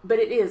so, but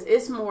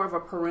it's more of a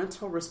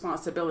parental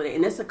responsibility,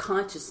 and it's a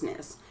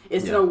consciousness.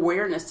 It's an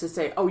awareness to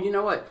say, oh, you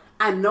know what?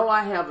 I know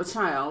I have a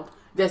child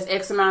that's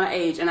X amount of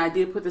age, and I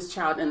did put this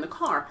child in the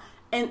car.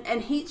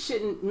 And he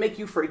shouldn't make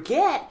you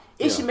forget.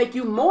 It should make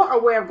you more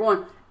aware of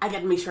going, I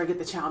got to make sure I get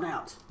the child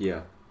out.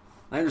 Yeah.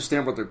 I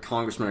understand what the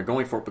congressmen are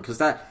going for,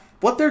 because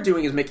what they're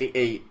doing is making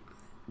a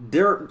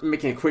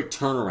quick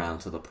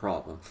turnaround to the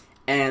problem.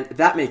 And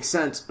that makes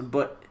sense,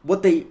 but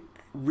what they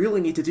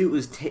really need to do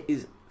is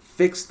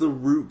fix the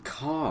root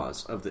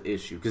cause of the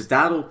issue, because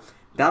that'll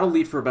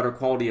lead for a better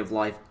quality of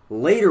life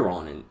later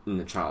on in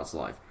the child's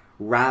life,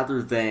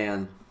 rather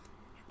than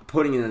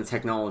putting in the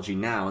technology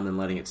now and then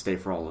letting it stay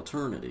for all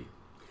eternity.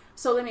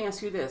 So let me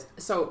ask you this.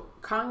 So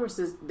Congress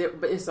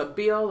it's a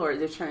bill, or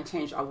they're trying to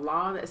change a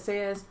law that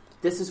says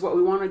this is what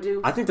we want to do?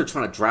 I think they're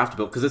trying to draft a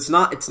bill, because it's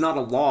not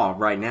a law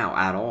right now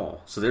at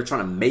all. So they're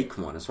trying to make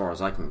one, as far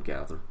as I can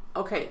gather.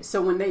 Okay,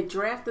 so when they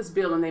draft this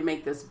bill and they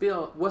make this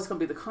bill, what's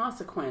going to be the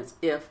consequence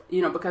if,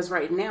 because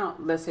right now,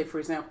 let's say, for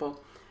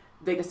example,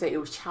 they can say it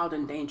was child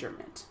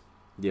endangerment.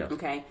 Yeah.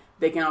 Okay?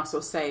 They can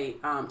also say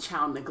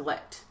child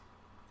neglect.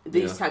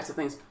 These types of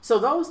things. So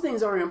those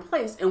things are in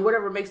place, and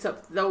whatever makes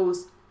up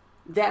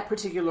that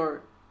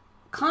particular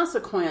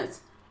consequence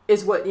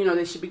is what,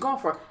 they should be going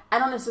for. I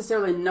don't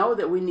necessarily know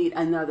that we need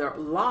another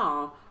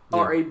law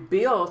or a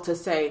bill to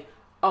say,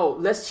 oh,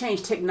 let's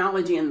change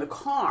technology in the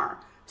car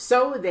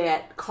so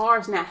that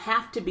cars now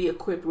have to be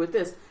equipped with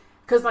this.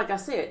 Because like I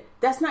said,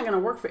 that's not going to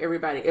work for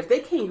everybody. If they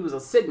can't use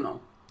a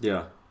signal,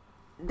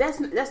 that's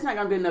not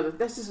going to be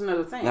that's just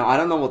another thing. Now, I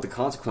don't know what the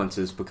consequence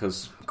is,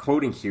 because,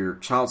 quoting here,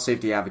 child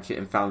safety advocate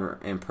and founder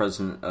and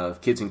president of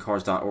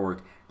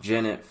KidsInCars.org,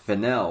 Janet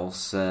Fennell,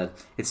 said,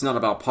 "It's not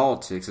about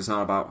politics, it's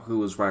not about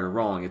who is right or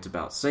wrong, it's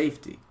about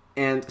safety."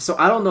 And so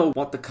I don't know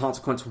what the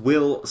consequence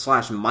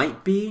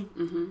will/might be.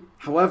 Mm-hmm.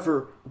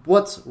 However,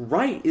 what's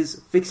right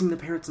is fixing the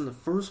parents in the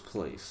first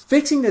place.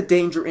 Fixing the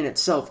danger in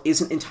itself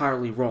isn't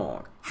entirely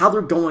wrong. How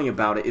they're going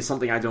about it is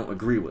something I don't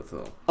agree with,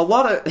 though. A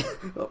lot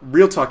of,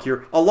 real talk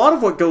here, a lot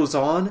of what goes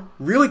on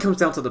really comes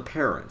down to the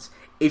parents.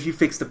 If you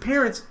fix the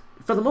parents,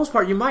 for the most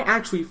part, you might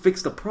actually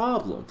fix the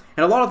problem.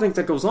 And a lot of things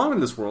that goes on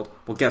in this world,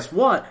 well, guess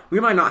what? We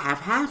might not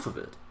have half of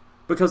it.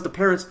 Because the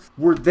parents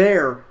were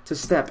there to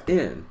step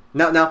in.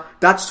 Now,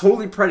 that's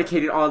totally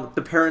predicated on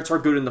the parents are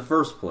good in the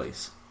first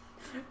place.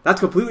 That's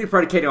completely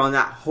predicated on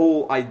that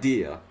whole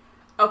idea.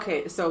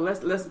 Okay, so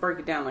let's break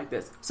it down like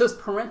this. So it's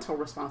parental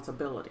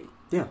responsibility.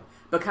 Yeah.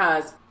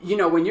 Because,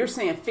 when you're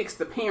saying fix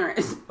the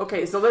parents,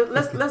 okay, so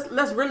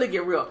let's really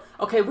get real.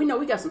 Okay, we know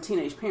we got some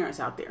teenage parents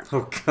out there.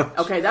 Oh gosh.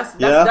 Okay,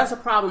 that's a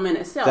problem in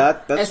itself.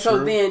 That's and so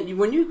true. then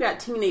when you've got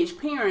teenage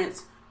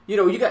parents,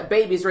 you got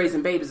babies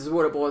raising babies is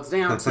what it boils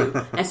down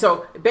to. And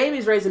so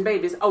babies raising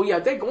babies, oh yeah,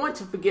 they're going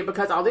to forget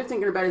because all they're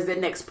thinking about is their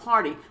next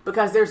party.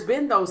 Because there's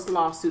been those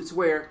lawsuits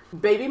where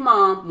baby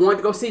mom wanted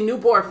to go see new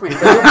boyfriend.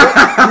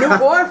 New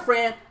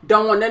boyfriend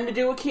don't want nothing to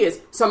do with kids.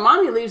 So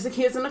mommy leaves the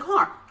kids in the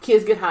car.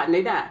 Kids get hot and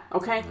they die.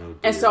 Okay? Oh,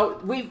 and so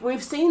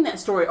we've seen that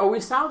story, or we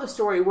saw the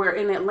story where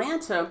in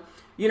Atlanta,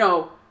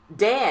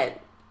 dad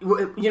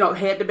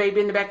had the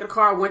baby in the back of the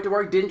car, went to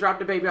work, didn't drop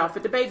the baby off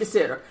at the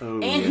babysitter.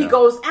 He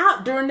goes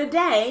out during the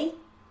day,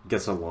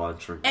 gets a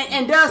lunch or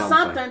and does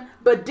something,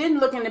 but didn't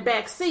look in the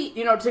back seat,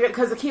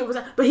 because the kid was.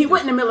 But he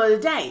went in the middle of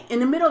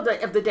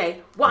the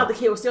day, while the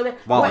kid was still there,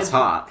 while it's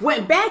hot,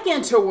 went back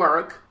into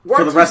work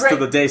for the rest of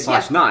the day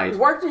 / night.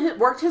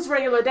 Worked his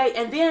regular day,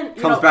 and then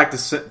comes back to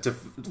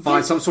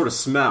find some sort of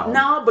smell.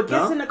 No, but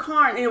gets in the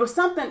car, and it was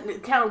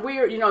something kind of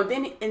weird,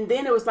 Then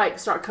it was like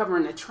start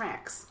covering the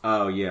tracks.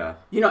 Oh yeah,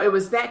 it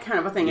was that kind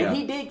of a thing, and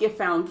he did get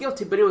found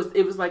guilty, but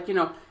it was like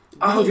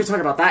Oh, you're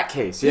talking about that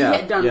case, yeah. He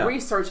had done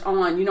research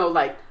on,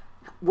 like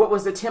what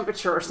was the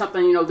temperature or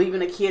something,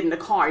 leaving a kid in the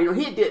car.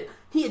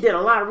 He did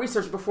a lot of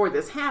research before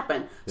this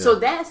happened. Yeah. So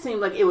that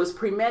seemed like it was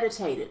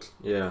premeditated.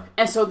 Yeah.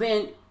 And so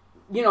then,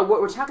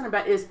 what we're talking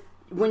about is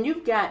when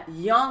you've got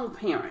young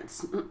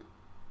parents,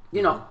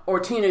 or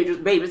teenagers,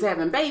 babies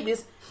having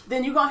babies,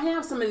 then you're going to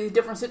have some of these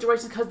different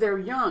situations because they're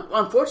young,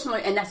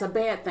 unfortunately, and that's a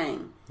bad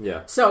thing.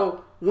 Yeah.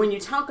 So when you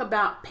talk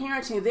about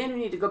parenting, then you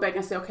need to go back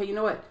and say, okay, you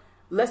know what?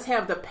 Let's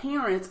have the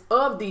parents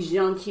of these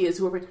young kids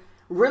who are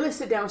really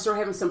sit down and start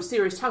having some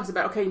serious talks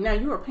about, okay, now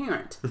you're a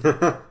parent.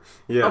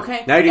 Yeah.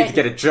 Okay. Now you need to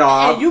get a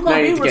job. And you're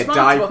going to be responsible.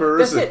 Get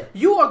diapers. That's it.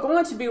 You are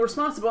going to be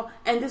responsible,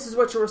 and this is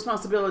what your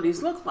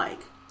responsibilities look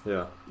like.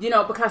 Yeah.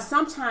 Because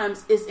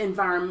sometimes it's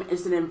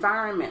an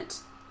environment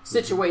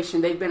situation.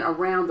 They've been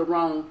around the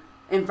wrong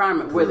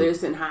environment, whether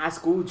it's in high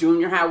school,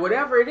 junior high,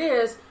 whatever it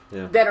is,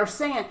 that are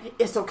saying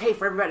it's okay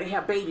for everybody to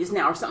have babies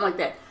now or something like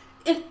that.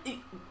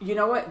 You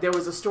know what? There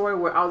was a story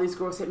where all these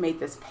girls had made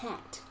this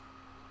pact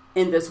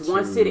in this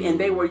one city, and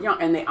they were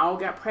young, and they all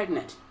got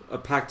pregnant. A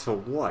pact to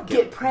what?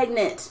 Get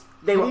pregnant.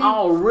 They were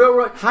all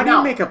real. How do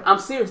you make a... I'm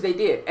serious, they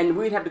did. And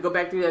we'd have to go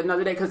back through that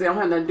another day because they don't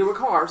have nothing to do with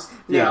cars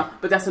now.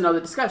 But that's another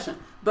discussion.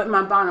 But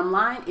my bottom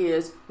line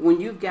is when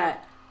you've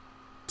got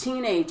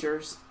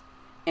teenagers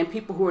and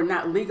people who are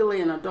not legally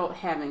an adult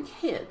having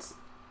kids,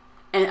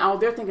 and all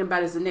they're thinking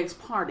about is the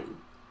next party.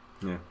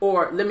 Yeah.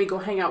 Or let me go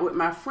hang out with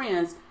my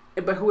friends.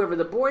 But whoever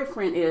the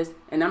boyfriend is,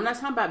 and I'm not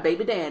talking about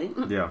baby daddy,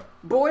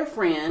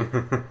 boyfriend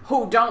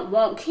who don't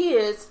want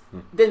kids,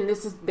 then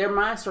their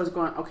mind starts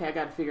going, okay, I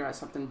got to figure out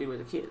something to do with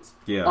the kids.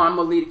 Yeah. Or I'm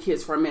going to leave the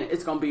kids for a minute.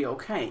 It's going to be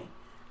okay.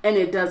 And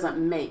it doesn't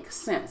make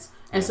sense.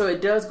 And so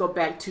it does go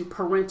back to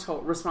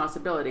parental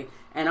responsibility.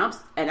 And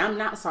I'm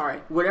not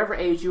sorry. Whatever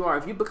age you are,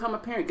 if you become a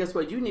parent, guess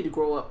what? You need to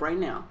grow up right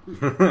now.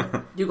 You're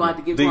gonna have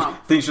to get grown.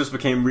 Things just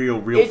became real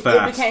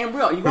fast. It became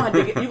real. You're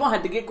gonna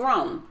have to get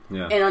grown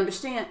and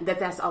understand that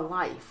that's a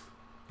life.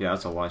 Yeah,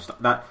 that's a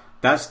lifestyle.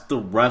 That's the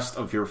rest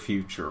of your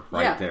future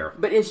there.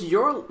 But it's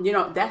your,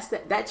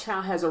 that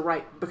child has a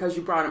right because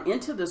you brought him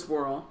into this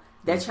world.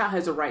 That child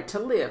has a right to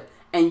live,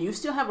 and you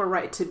still have a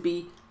right to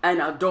be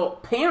an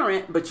adult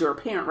parent. But you're a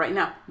parent right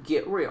now.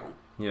 Get real.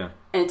 Yeah.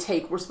 And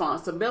take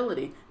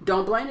responsibility.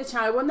 Don't blame the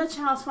child. It wasn't the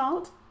child's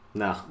fault.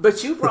 No.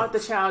 But you brought the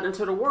child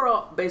into the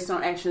world based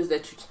on actions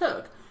that you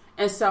took.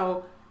 And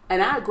so,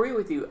 and I agree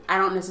with you. I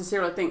don't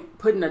necessarily think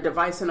putting a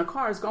device in a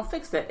car is going to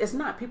fix that. It's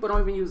not. People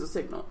don't even use a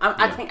signal.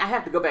 I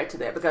have to go back to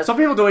that because some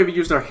people don't even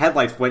use their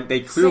headlights when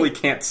they clearly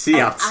can't see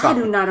outside. I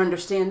do not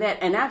understand that.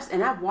 And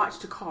I've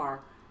watched a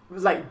car. It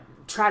was like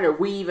try to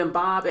weave and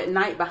bob at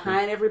night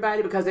behind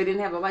everybody because they didn't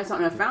have the lights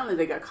on, and finally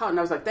they got caught. And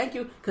I was like, "Thank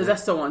you," because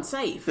that's so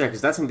unsafe. Yeah,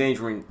 because that's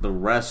endangering the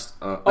rest.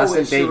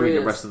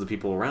 The rest of the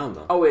people around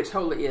them. Oh, it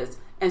totally is.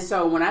 And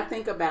so when I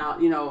think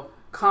about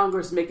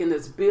Congress making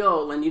this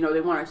bill, and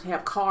they want to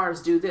have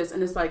cars do this,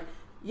 and it's like,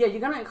 yeah, you're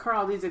going to incur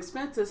all these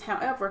expenses.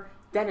 However,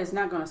 that is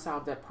not going to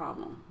solve that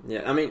problem.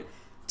 Yeah, I mean,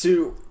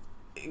 to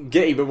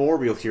get even more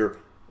real here,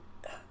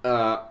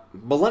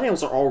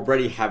 millennials are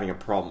already having a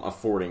problem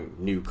affording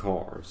new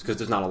cars because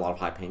there's not a lot of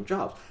high-paying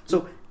jobs.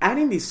 So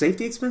adding these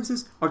safety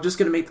expenses are just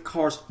going to make the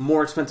cars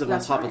more expensive.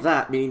 That's on top right. of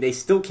that, meaning they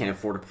still can't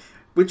afford them.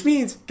 Which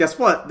means, guess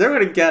what? They're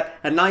going to get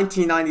a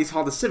 1990s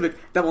Honda Civic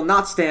that will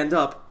not stand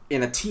up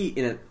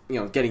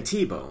getting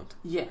T-boned.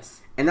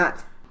 Yes. And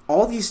that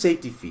all these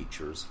safety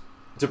features,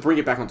 to bring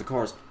it back onto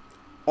cars,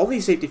 all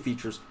these safety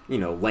features,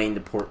 lane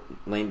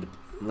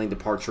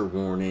departure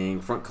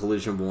warning, front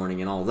collision warning,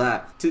 and all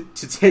that, to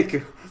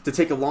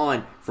take a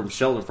line from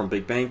Sheldon from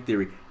Big Bang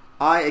Theory,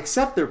 I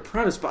accept their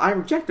premise, but I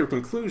reject their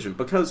conclusion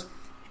because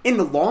in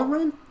the long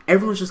run,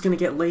 everyone's just going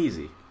to get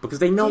lazy because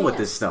they know what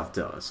this stuff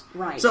does.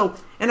 Right. So,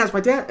 and as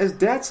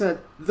Dad said,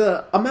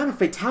 the amount of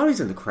fatalities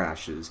in the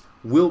crashes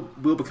will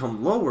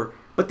become lower,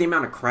 but the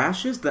amount of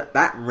crashes,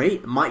 that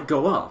rate might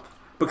go up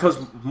because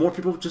more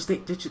people just they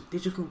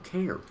just won't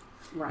care.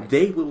 Right.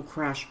 They will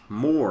crash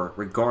more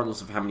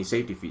regardless of how many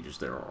safety features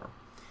there are.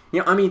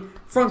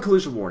 Front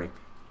collision warning.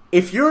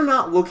 If you're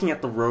not looking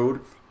at the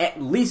road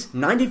at least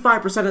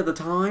 95% of the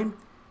time,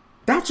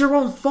 that's your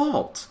own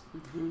fault.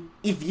 Mm-hmm.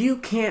 If you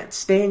can't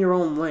stay in your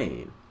own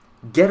lane,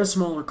 get a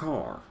smaller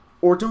car.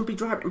 Or don't be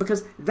driving.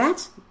 Because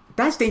that's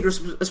dangerous,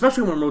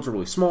 especially when roads are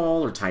really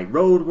small or tight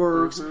road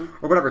works or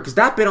whatever. Because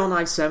that bit on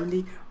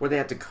I-70 where they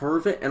had to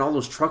curve it and all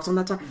those trucks on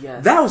that side,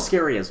 that was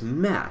scary as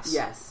mess.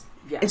 Yes.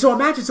 Yes. And so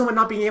imagine someone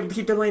not being able to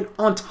keep their lane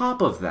on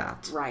top of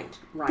that. Right.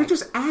 They're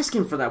just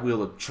asking for that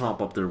wheel to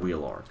chomp up their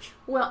wheel arch.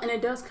 Well, and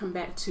it does come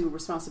back to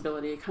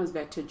responsibility. It comes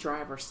back to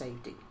driver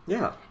safety.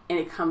 Yeah. And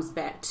it comes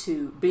back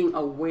to being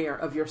aware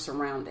of your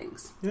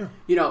surroundings. Yeah.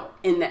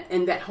 And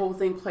that whole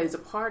thing plays a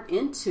part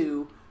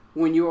into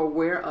when you're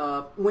aware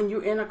of, when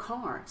you're in a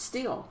car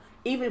still.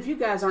 Even if you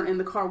guys aren't in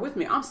the car with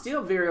me, I'm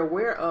still very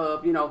aware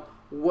of,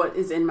 what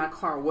is in my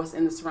car, what's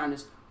in the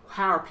surroundings.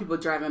 How are people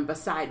driving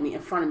beside me,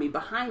 in front of me,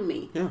 behind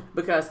me? Yeah.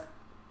 Because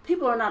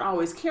people are not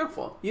always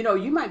careful.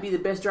 You might be the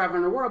best driver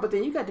in the world, but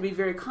then you got to be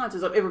very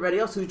conscious of everybody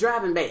else who's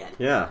driving bad.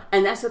 Yeah.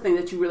 And that's the thing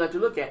that you really have to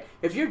look at.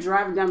 If you're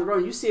driving down the road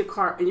and you see a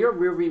car in your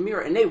rearview mirror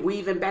and they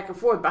weaving back and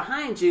forth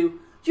behind you,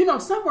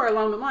 somewhere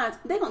along the lines,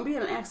 they're going to be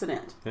in an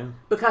accident. Yeah.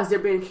 Because they're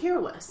being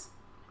careless.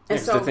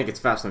 And so they think it's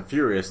Fast and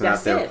Furious and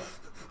that's it.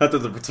 that they're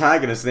the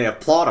protagonists and they have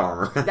plot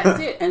armor. That's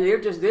it. And they're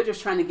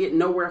just trying to get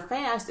nowhere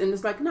fast. And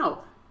it's like,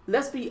 no.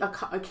 Let's be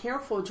a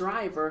careful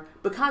driver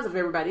because of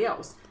everybody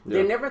else. Yeah.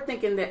 They're never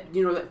thinking that,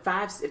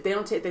 if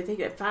they take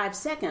that 5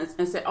 seconds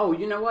and say, oh,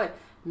 you know what?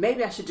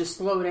 Maybe I should just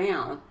slow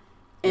down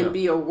and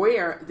be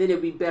aware, then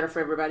it'll be better for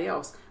everybody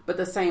else. But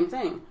the same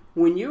thing,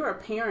 when you're a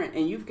parent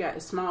and you've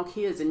got small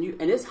kids and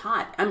it's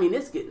hot,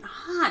 it's getting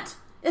hot.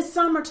 It's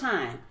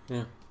summertime.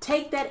 Yeah.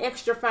 Take that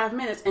extra 5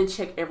 minutes and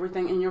check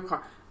everything in your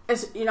car. I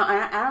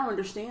don't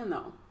understand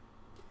though.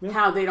 Yeah.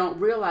 How they don't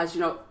realize,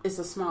 it's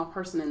a small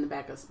person in the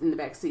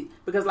back seat.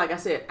 Because, like I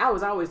said, I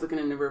was always looking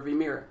in the rearview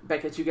mirror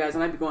back at you guys,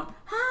 and I'd be going,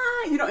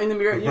 hi, in the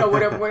mirror,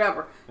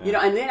 whatever. Yeah.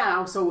 And then I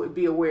also would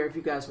be aware if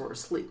you guys were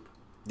asleep.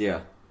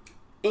 Yeah.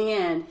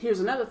 And here's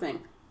another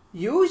thing.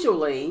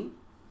 Usually,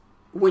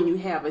 when you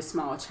have a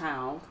small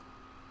child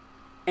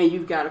and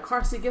you've got a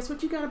car seat, guess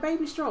what? You got a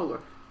baby stroller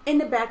in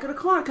the back of the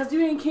car because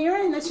you ain't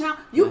carrying the child.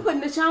 You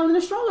putting the child in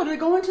the stroller to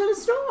go into the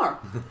store.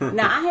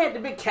 Now, I had the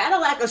big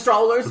Cadillac of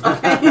strollers,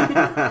 okay?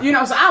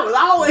 So I was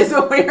always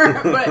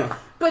aware.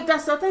 But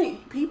that's the thing.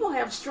 People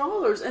have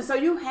strollers, and so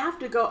you have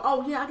to go,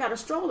 oh, yeah, I got a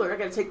stroller. I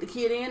got to take the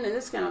kid in and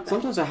this kind of thing.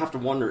 Sometimes I have to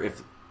wonder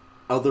if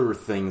other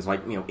things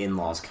like,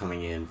 in-laws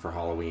coming in for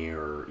Halloween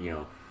or,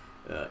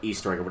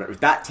 Easter egg or whatever,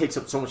 if that takes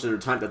up so much of their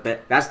time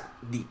that's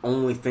the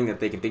only thing that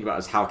they can think about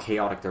is how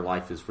chaotic their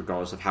life is,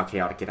 regardless of how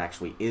chaotic it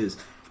actually is.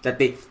 That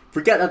they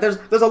forget that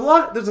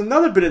there's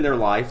another bit in their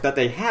life that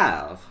they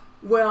have.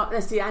 Well,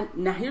 let's see.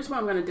 Now here's where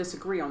I'm going to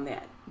disagree on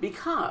that,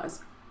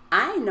 because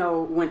I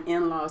know when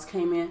in-laws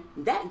came in,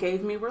 that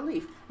gave me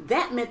relief.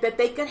 That meant that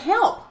they could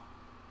help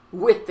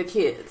with the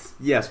kids.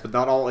 Yes, but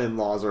not all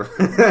in-laws are.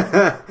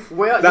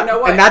 Well, you know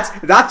what? And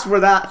that's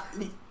where that.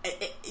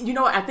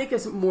 I think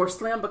it's more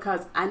slim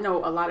because I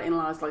know a lot of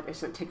in-laws like they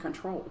should take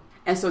control,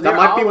 and so that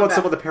might be what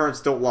some of the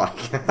parents don't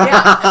like.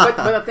 Yeah, but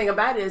the thing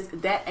about it is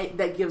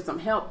that gives them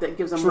help, that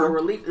gives them more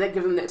relief, that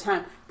gives them that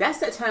time. That's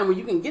that time when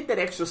you can get that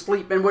extra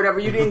sleep and whatever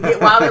you didn't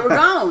get while they were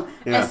gone.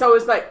 Yeah. And so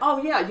it's like,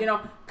 oh yeah,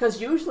 because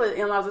usually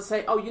in-laws will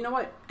say, oh, you know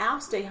what? I'll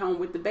stay home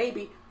with the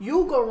baby.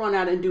 You go run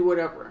out and do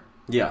whatever.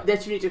 Yeah.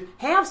 That you need to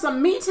have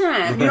some me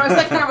time. It's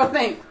that kind of a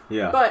thing.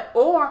 Yeah.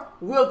 Or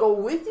we'll go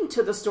with you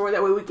to the store.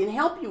 That way we can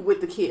help you with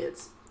the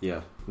kids.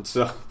 Yeah.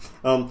 So,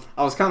 I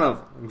was kind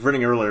of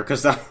grinning earlier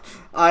because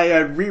I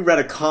reread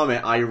a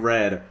comment I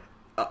read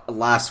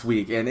last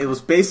week, and it was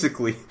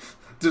basically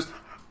just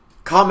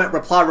comment,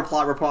 reply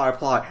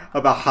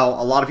about how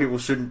a lot of people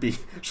shouldn't be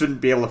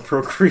able to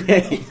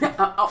procreate.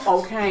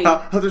 Okay.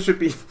 How there should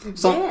be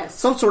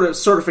some sort of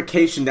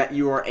certification that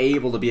you are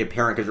able to be a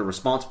parent because you're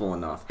responsible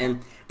enough,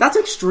 and that's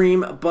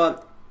extreme.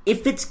 But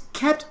if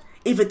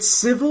it's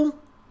civil,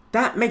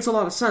 That makes a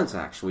lot of sense,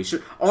 actually.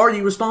 Are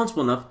you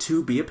responsible enough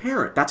to be a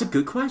parent? That's a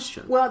good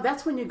question. Well,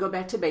 that's when you go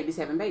back to babies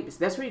having babies.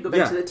 That's where you go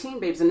back to the teen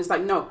babies. And it's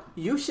like, no,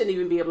 you shouldn't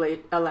even be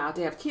allowed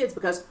to have kids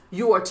because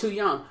you are too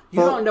young. You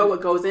don't know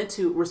what goes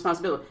into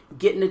responsibility.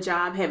 Getting a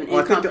job, having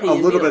income, I think paying a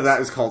little bills. bit of that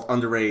is called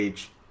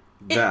underage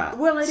that.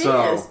 It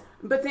is.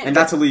 But then, and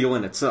that's illegal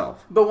in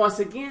itself. But once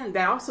again,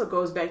 that also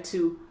goes back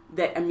to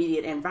that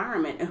immediate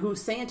environment and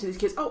who's saying to these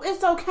kids, oh,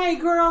 it's okay,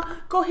 girl,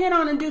 go ahead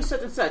on and do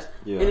such and such.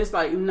 Yeah. And it's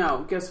like,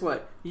 no, guess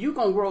what? You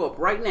gonna grow up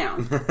right now.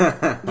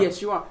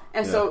 Yes, you are.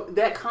 And so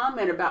that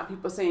comment about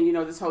people saying, you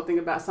know, this whole thing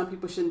about some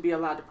people shouldn't be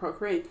allowed to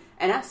procreate,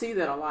 and I see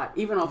that a lot,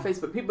 even on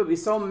Facebook. People be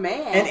so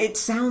mad. And it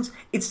sounds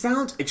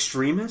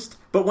extremist,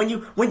 but when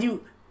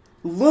you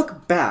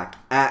look back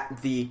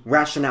at the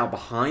rationale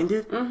behind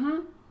it,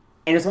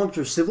 and as long as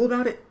you're civil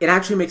about it, it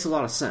actually makes a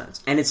lot of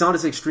sense. And it's not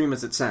as extreme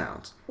as it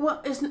sounds.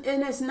 Well,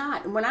 it's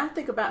not. When I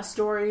think about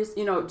stories,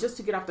 you know, just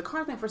to get off the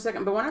car thing for a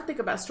second, but when I think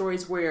about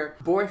stories where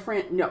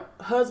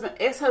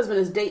ex-husband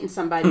is dating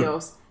somebody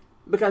else,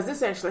 because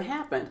this actually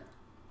happened,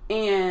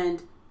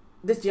 and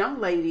this young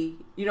lady,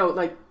 you know,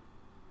 like,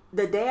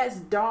 the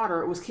dad's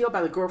daughter was killed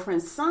by the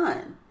girlfriend's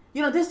son.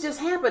 You know, this just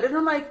happened. And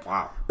I'm like,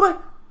 wow.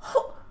 But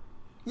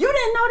you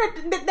didn't know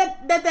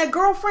that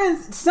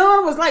girlfriend's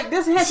son was like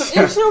this and had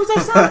some issues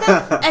or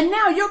something, and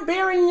now you're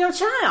burying your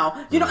child.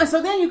 You know, and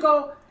so then you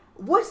go,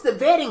 what's the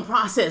vetting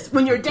process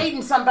when you're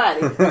dating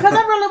somebody? Because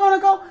I really want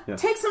to go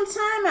take some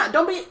time out.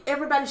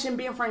 Everybody shouldn't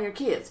be in front of your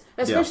kids,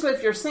 especially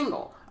if you're a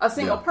single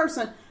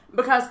person.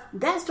 Because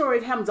that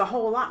story happens a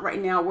whole lot right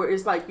now, where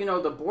it's like, you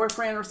know, the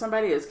boyfriend or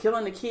somebody is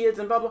killing the kids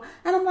and blah blah.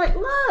 And I'm like,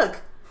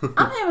 look,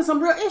 I'm having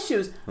some real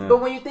issues.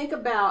 But when you think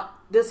about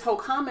this whole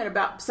comment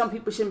about some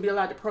people shouldn't be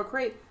allowed to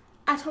procreate,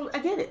 I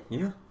get it.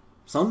 Yeah.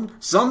 Some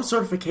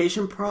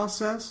certification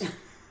process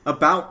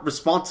about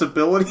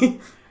responsibility.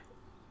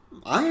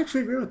 I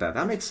actually agree with that.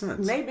 That makes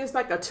sense. Maybe it's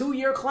like a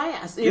 2-year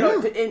class, you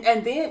know,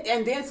 and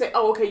then say,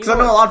 oh, okay. Because I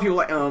know a lot of people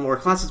like or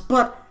classes,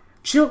 but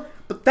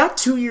that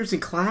 2 years in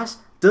class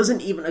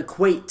doesn't even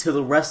equate to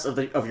the rest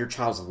of your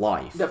child's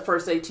life. The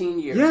first 18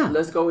 years. Yeah.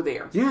 Let's go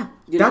there. Yeah.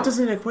 That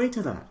doesn't equate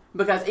to that.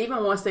 Because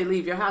even once they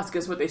leave your house,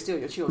 guess what? They steal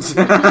your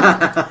children.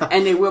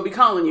 And they will be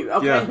calling you.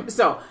 Okay? Yeah.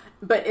 So,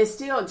 but it's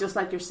still just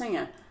like you're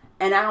saying.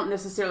 And I don't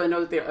necessarily know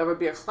that there'll ever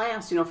be a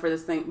class, you know, for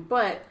this thing.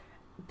 But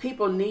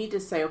people need to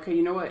say, okay,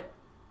 you know what?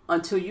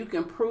 Until you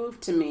can prove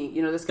to me,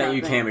 you know, this kind of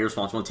thing. That you can be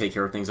responsible and take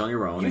care of things on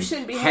your own. You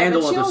shouldn't be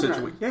having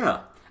children.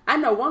 Yeah. I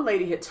know one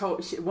lady had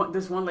told,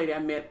 this one lady I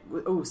met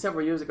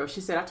several years ago,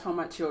 she said, I told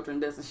my children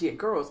this, and she had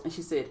girls, and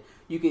she said,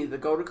 you can either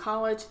go to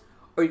college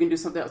or you can do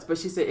something else. But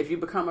she said, if you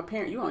become a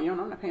parent, you're on your own.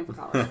 I'm not paying for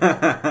college.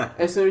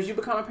 As soon as you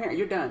become a parent,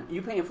 you're done.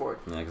 You're paying for it.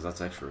 Yeah, because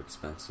that's extra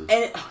expensive.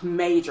 And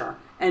major.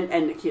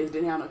 And the kids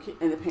didn't have no kids.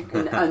 And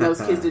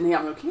those kids didn't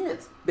have no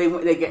kids. They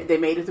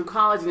made it through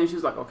college, and then she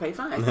was like, okay,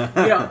 fine.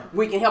 You know,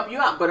 we can help you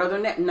out. But other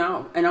than that,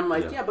 no. And I'm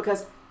like, yeah,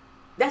 because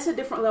that's a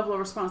different level of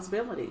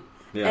responsibility.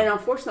 Yeah. And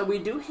unfortunately,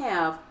 we do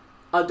have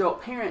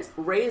adult parents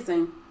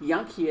raising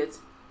young kids.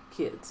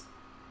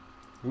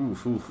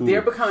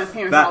 They're becoming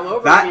parents all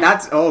over again.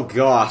 That's, oh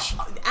gosh.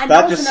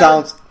 That just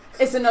sounds...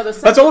 It's another...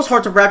 That's almost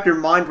hard to wrap your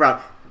mind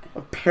around.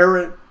 A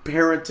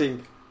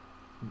parenting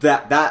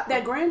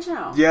that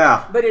grandchild.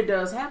 Yeah. But it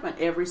does happen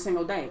every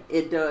single day.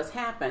 It does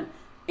happen.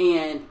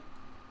 And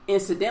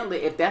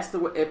incidentally,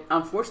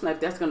 unfortunately,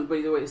 if that's going to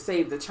be the way to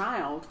save the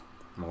child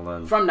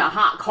from the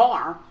hot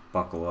car...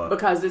 Buckle up.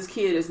 Because this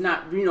kid is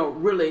not, you know,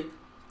 really...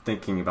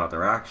 thinking about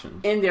their actions.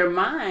 In their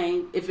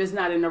mind, if it's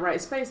not in the right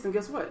space, then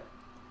guess what?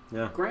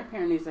 Yeah.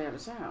 Grandparent needs to have a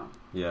child.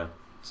 Yeah.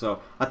 So,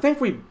 I think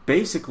we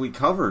basically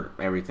covered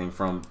everything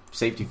from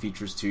safety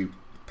features to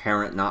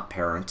parent, not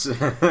parents.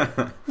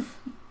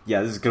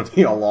 Yeah, this is going to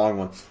be a long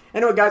one.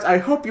 Anyway, guys, I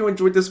hope you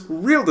enjoyed this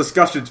Real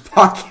Discussions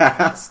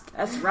podcast.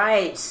 That's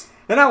right.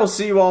 And I will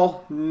see you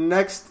all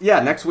next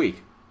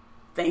week.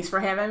 Thanks for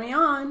having me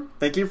on.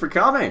 Thank you for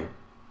coming.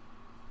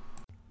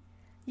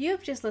 You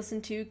have just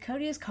listened to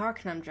Cody's Car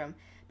Conundrum.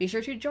 Be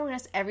sure to join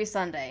us every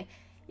Sunday.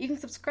 You can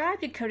subscribe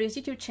to Cody's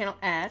YouTube channel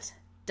at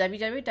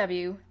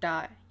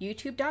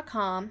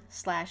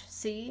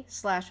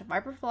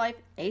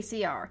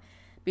www.youtube.com/c/ViperForLifeACR.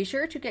 Be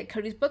sure to get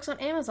Cody's books on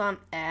Amazon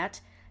at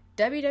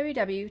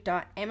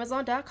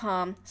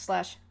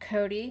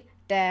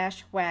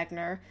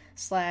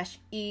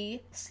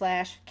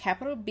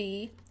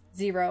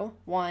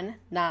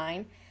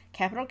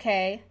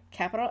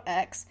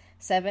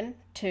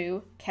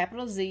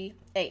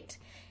X72Z8.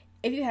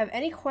 If you have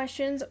any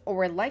questions or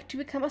would like to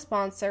become a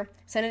sponsor,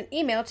 send an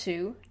email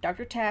to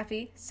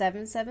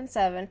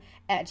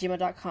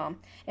drtaffy777@gmail.com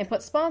and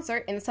put sponsor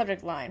in the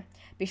subject line.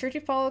 Be sure to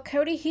follow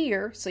Cody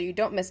here so you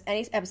don't miss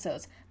any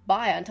episodes.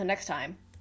 Bye until next time.